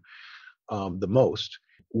Pandemonium the most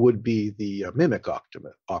would be the mimic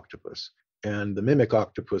octopus. And the mimic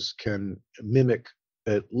octopus can mimic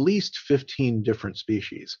at least 15 different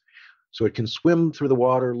species. So it can swim through the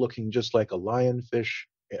water looking just like a lionfish.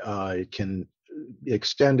 It can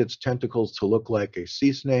extend its tentacles to look like a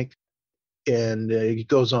sea snake. And it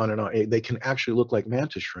goes on and on. They can actually look like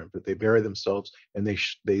mantis shrimp if they bury themselves and they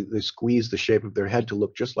squeeze the shape of their head to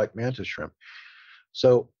look just like mantis shrimp.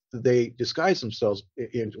 So they disguise themselves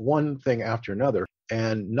in one thing after another.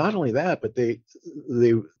 And not only that, but they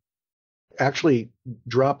actually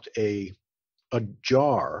dropped a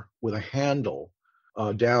jar with a handle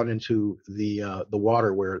down into the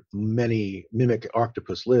water where many mimic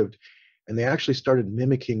octopus lived, and they actually started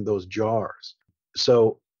mimicking those jars.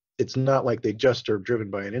 So it's not like they just are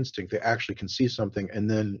driven by an instinct. They actually can see something and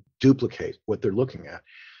then duplicate what they're looking at.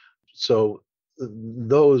 So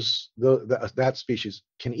that species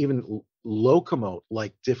can even locomote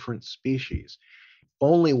like different species.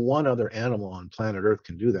 Only one other animal on planet Earth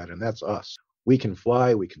can do that, and that's us. We can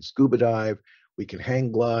fly, we can scuba dive, we can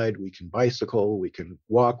hang glide, we can bicycle, we can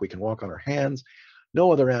walk on our hands.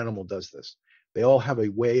 No other animal does this. They all have a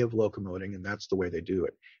way of locomoting, and that's the way they do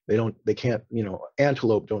it. They can't,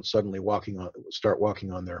 antelope don't suddenly start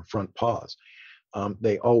walking on their front paws.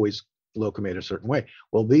 They always locomate a certain way.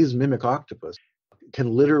 Well, these mimic octopus can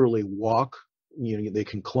literally walk. They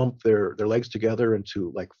can clump their legs together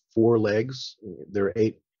into like four legs. Their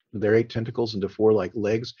eight tentacles into four like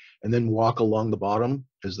legs, and then walk along the bottom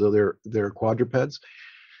as though they're quadrupeds.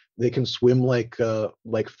 They can swim like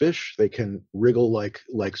fish. They can wriggle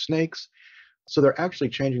like snakes. So they're actually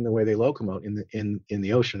changing the way they locomote in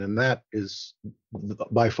the ocean, and that is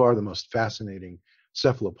by far the most fascinating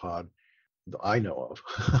cephalopod that I know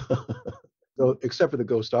of. Except for the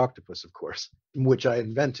ghost octopus, of course, which I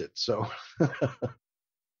invented. So.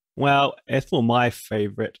 Well, as for my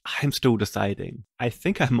favorite, I'm still deciding. I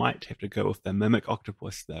think I might have to go with the mimic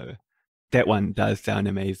octopus, though. That one does sound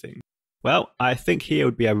amazing. Well, I think here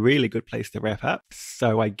would be a really good place to wrap up,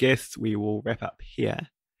 so I guess we will wrap up here.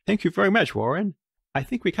 Thank you very much, Warren. I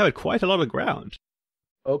think we covered quite a lot of ground.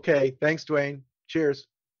 Okay, thanks, Dwayne. Cheers.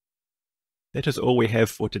 That is all we have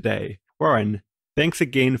for today. Warren, thanks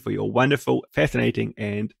again for your wonderful, fascinating,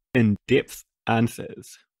 and in-depth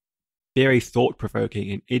answers. Very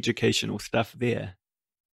thought-provoking and educational stuff there.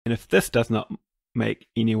 And if this does not make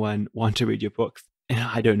anyone want to read your books,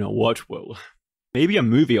 I don't know what will. Maybe a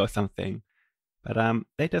movie or something. But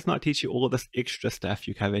that does not teach you all of this extra stuff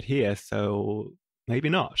you covered here, so maybe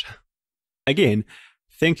not. Again,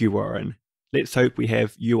 thank you, Warren. Let's hope we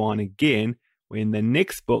have you on again when the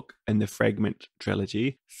next book in the Fragment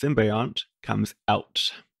trilogy, Symbiont, comes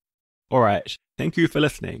out. Alright, thank you for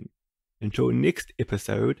listening. Until next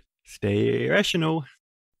episode, stay rational.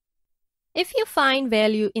 If you find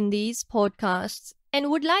value in these podcasts and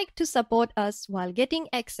would like to support us while getting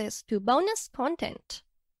access to bonus content,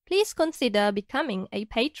 please consider becoming a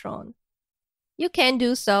patron. You can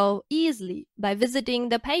do so easily by visiting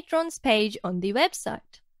the patrons page on the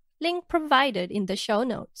website, link provided in the show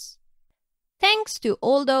notes. Thanks to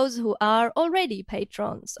all those who are already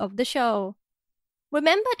patrons of the show.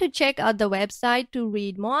 Remember to check out the website to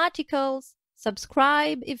read more articles,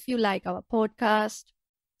 subscribe if you like our podcast,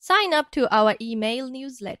 sign up to our email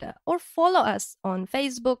newsletter, or follow us on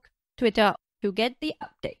Facebook, Twitter to get the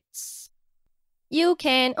updates. You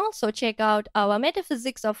can also check out our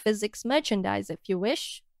Metaphysics of Physics merchandise if you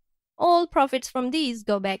wish. All profits from these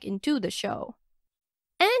go back into the show.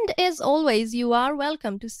 And as always, you are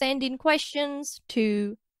welcome to send in questions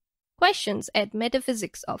to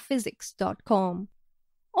questions@metaphysicsofphysics.com.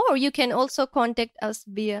 Or you can also contact us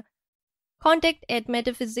via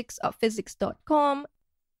contact@metaphysicsofphysics.com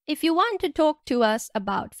if you want to talk to us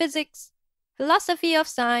about physics, philosophy of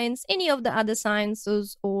science, any of the other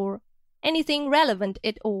sciences, or anything relevant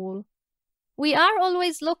at all. We are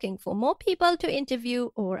always looking for more people to interview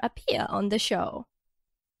or appear on the show.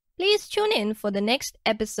 Please tune in for the next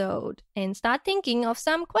episode and start thinking of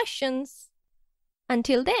some questions.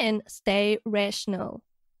 Until then, stay rational.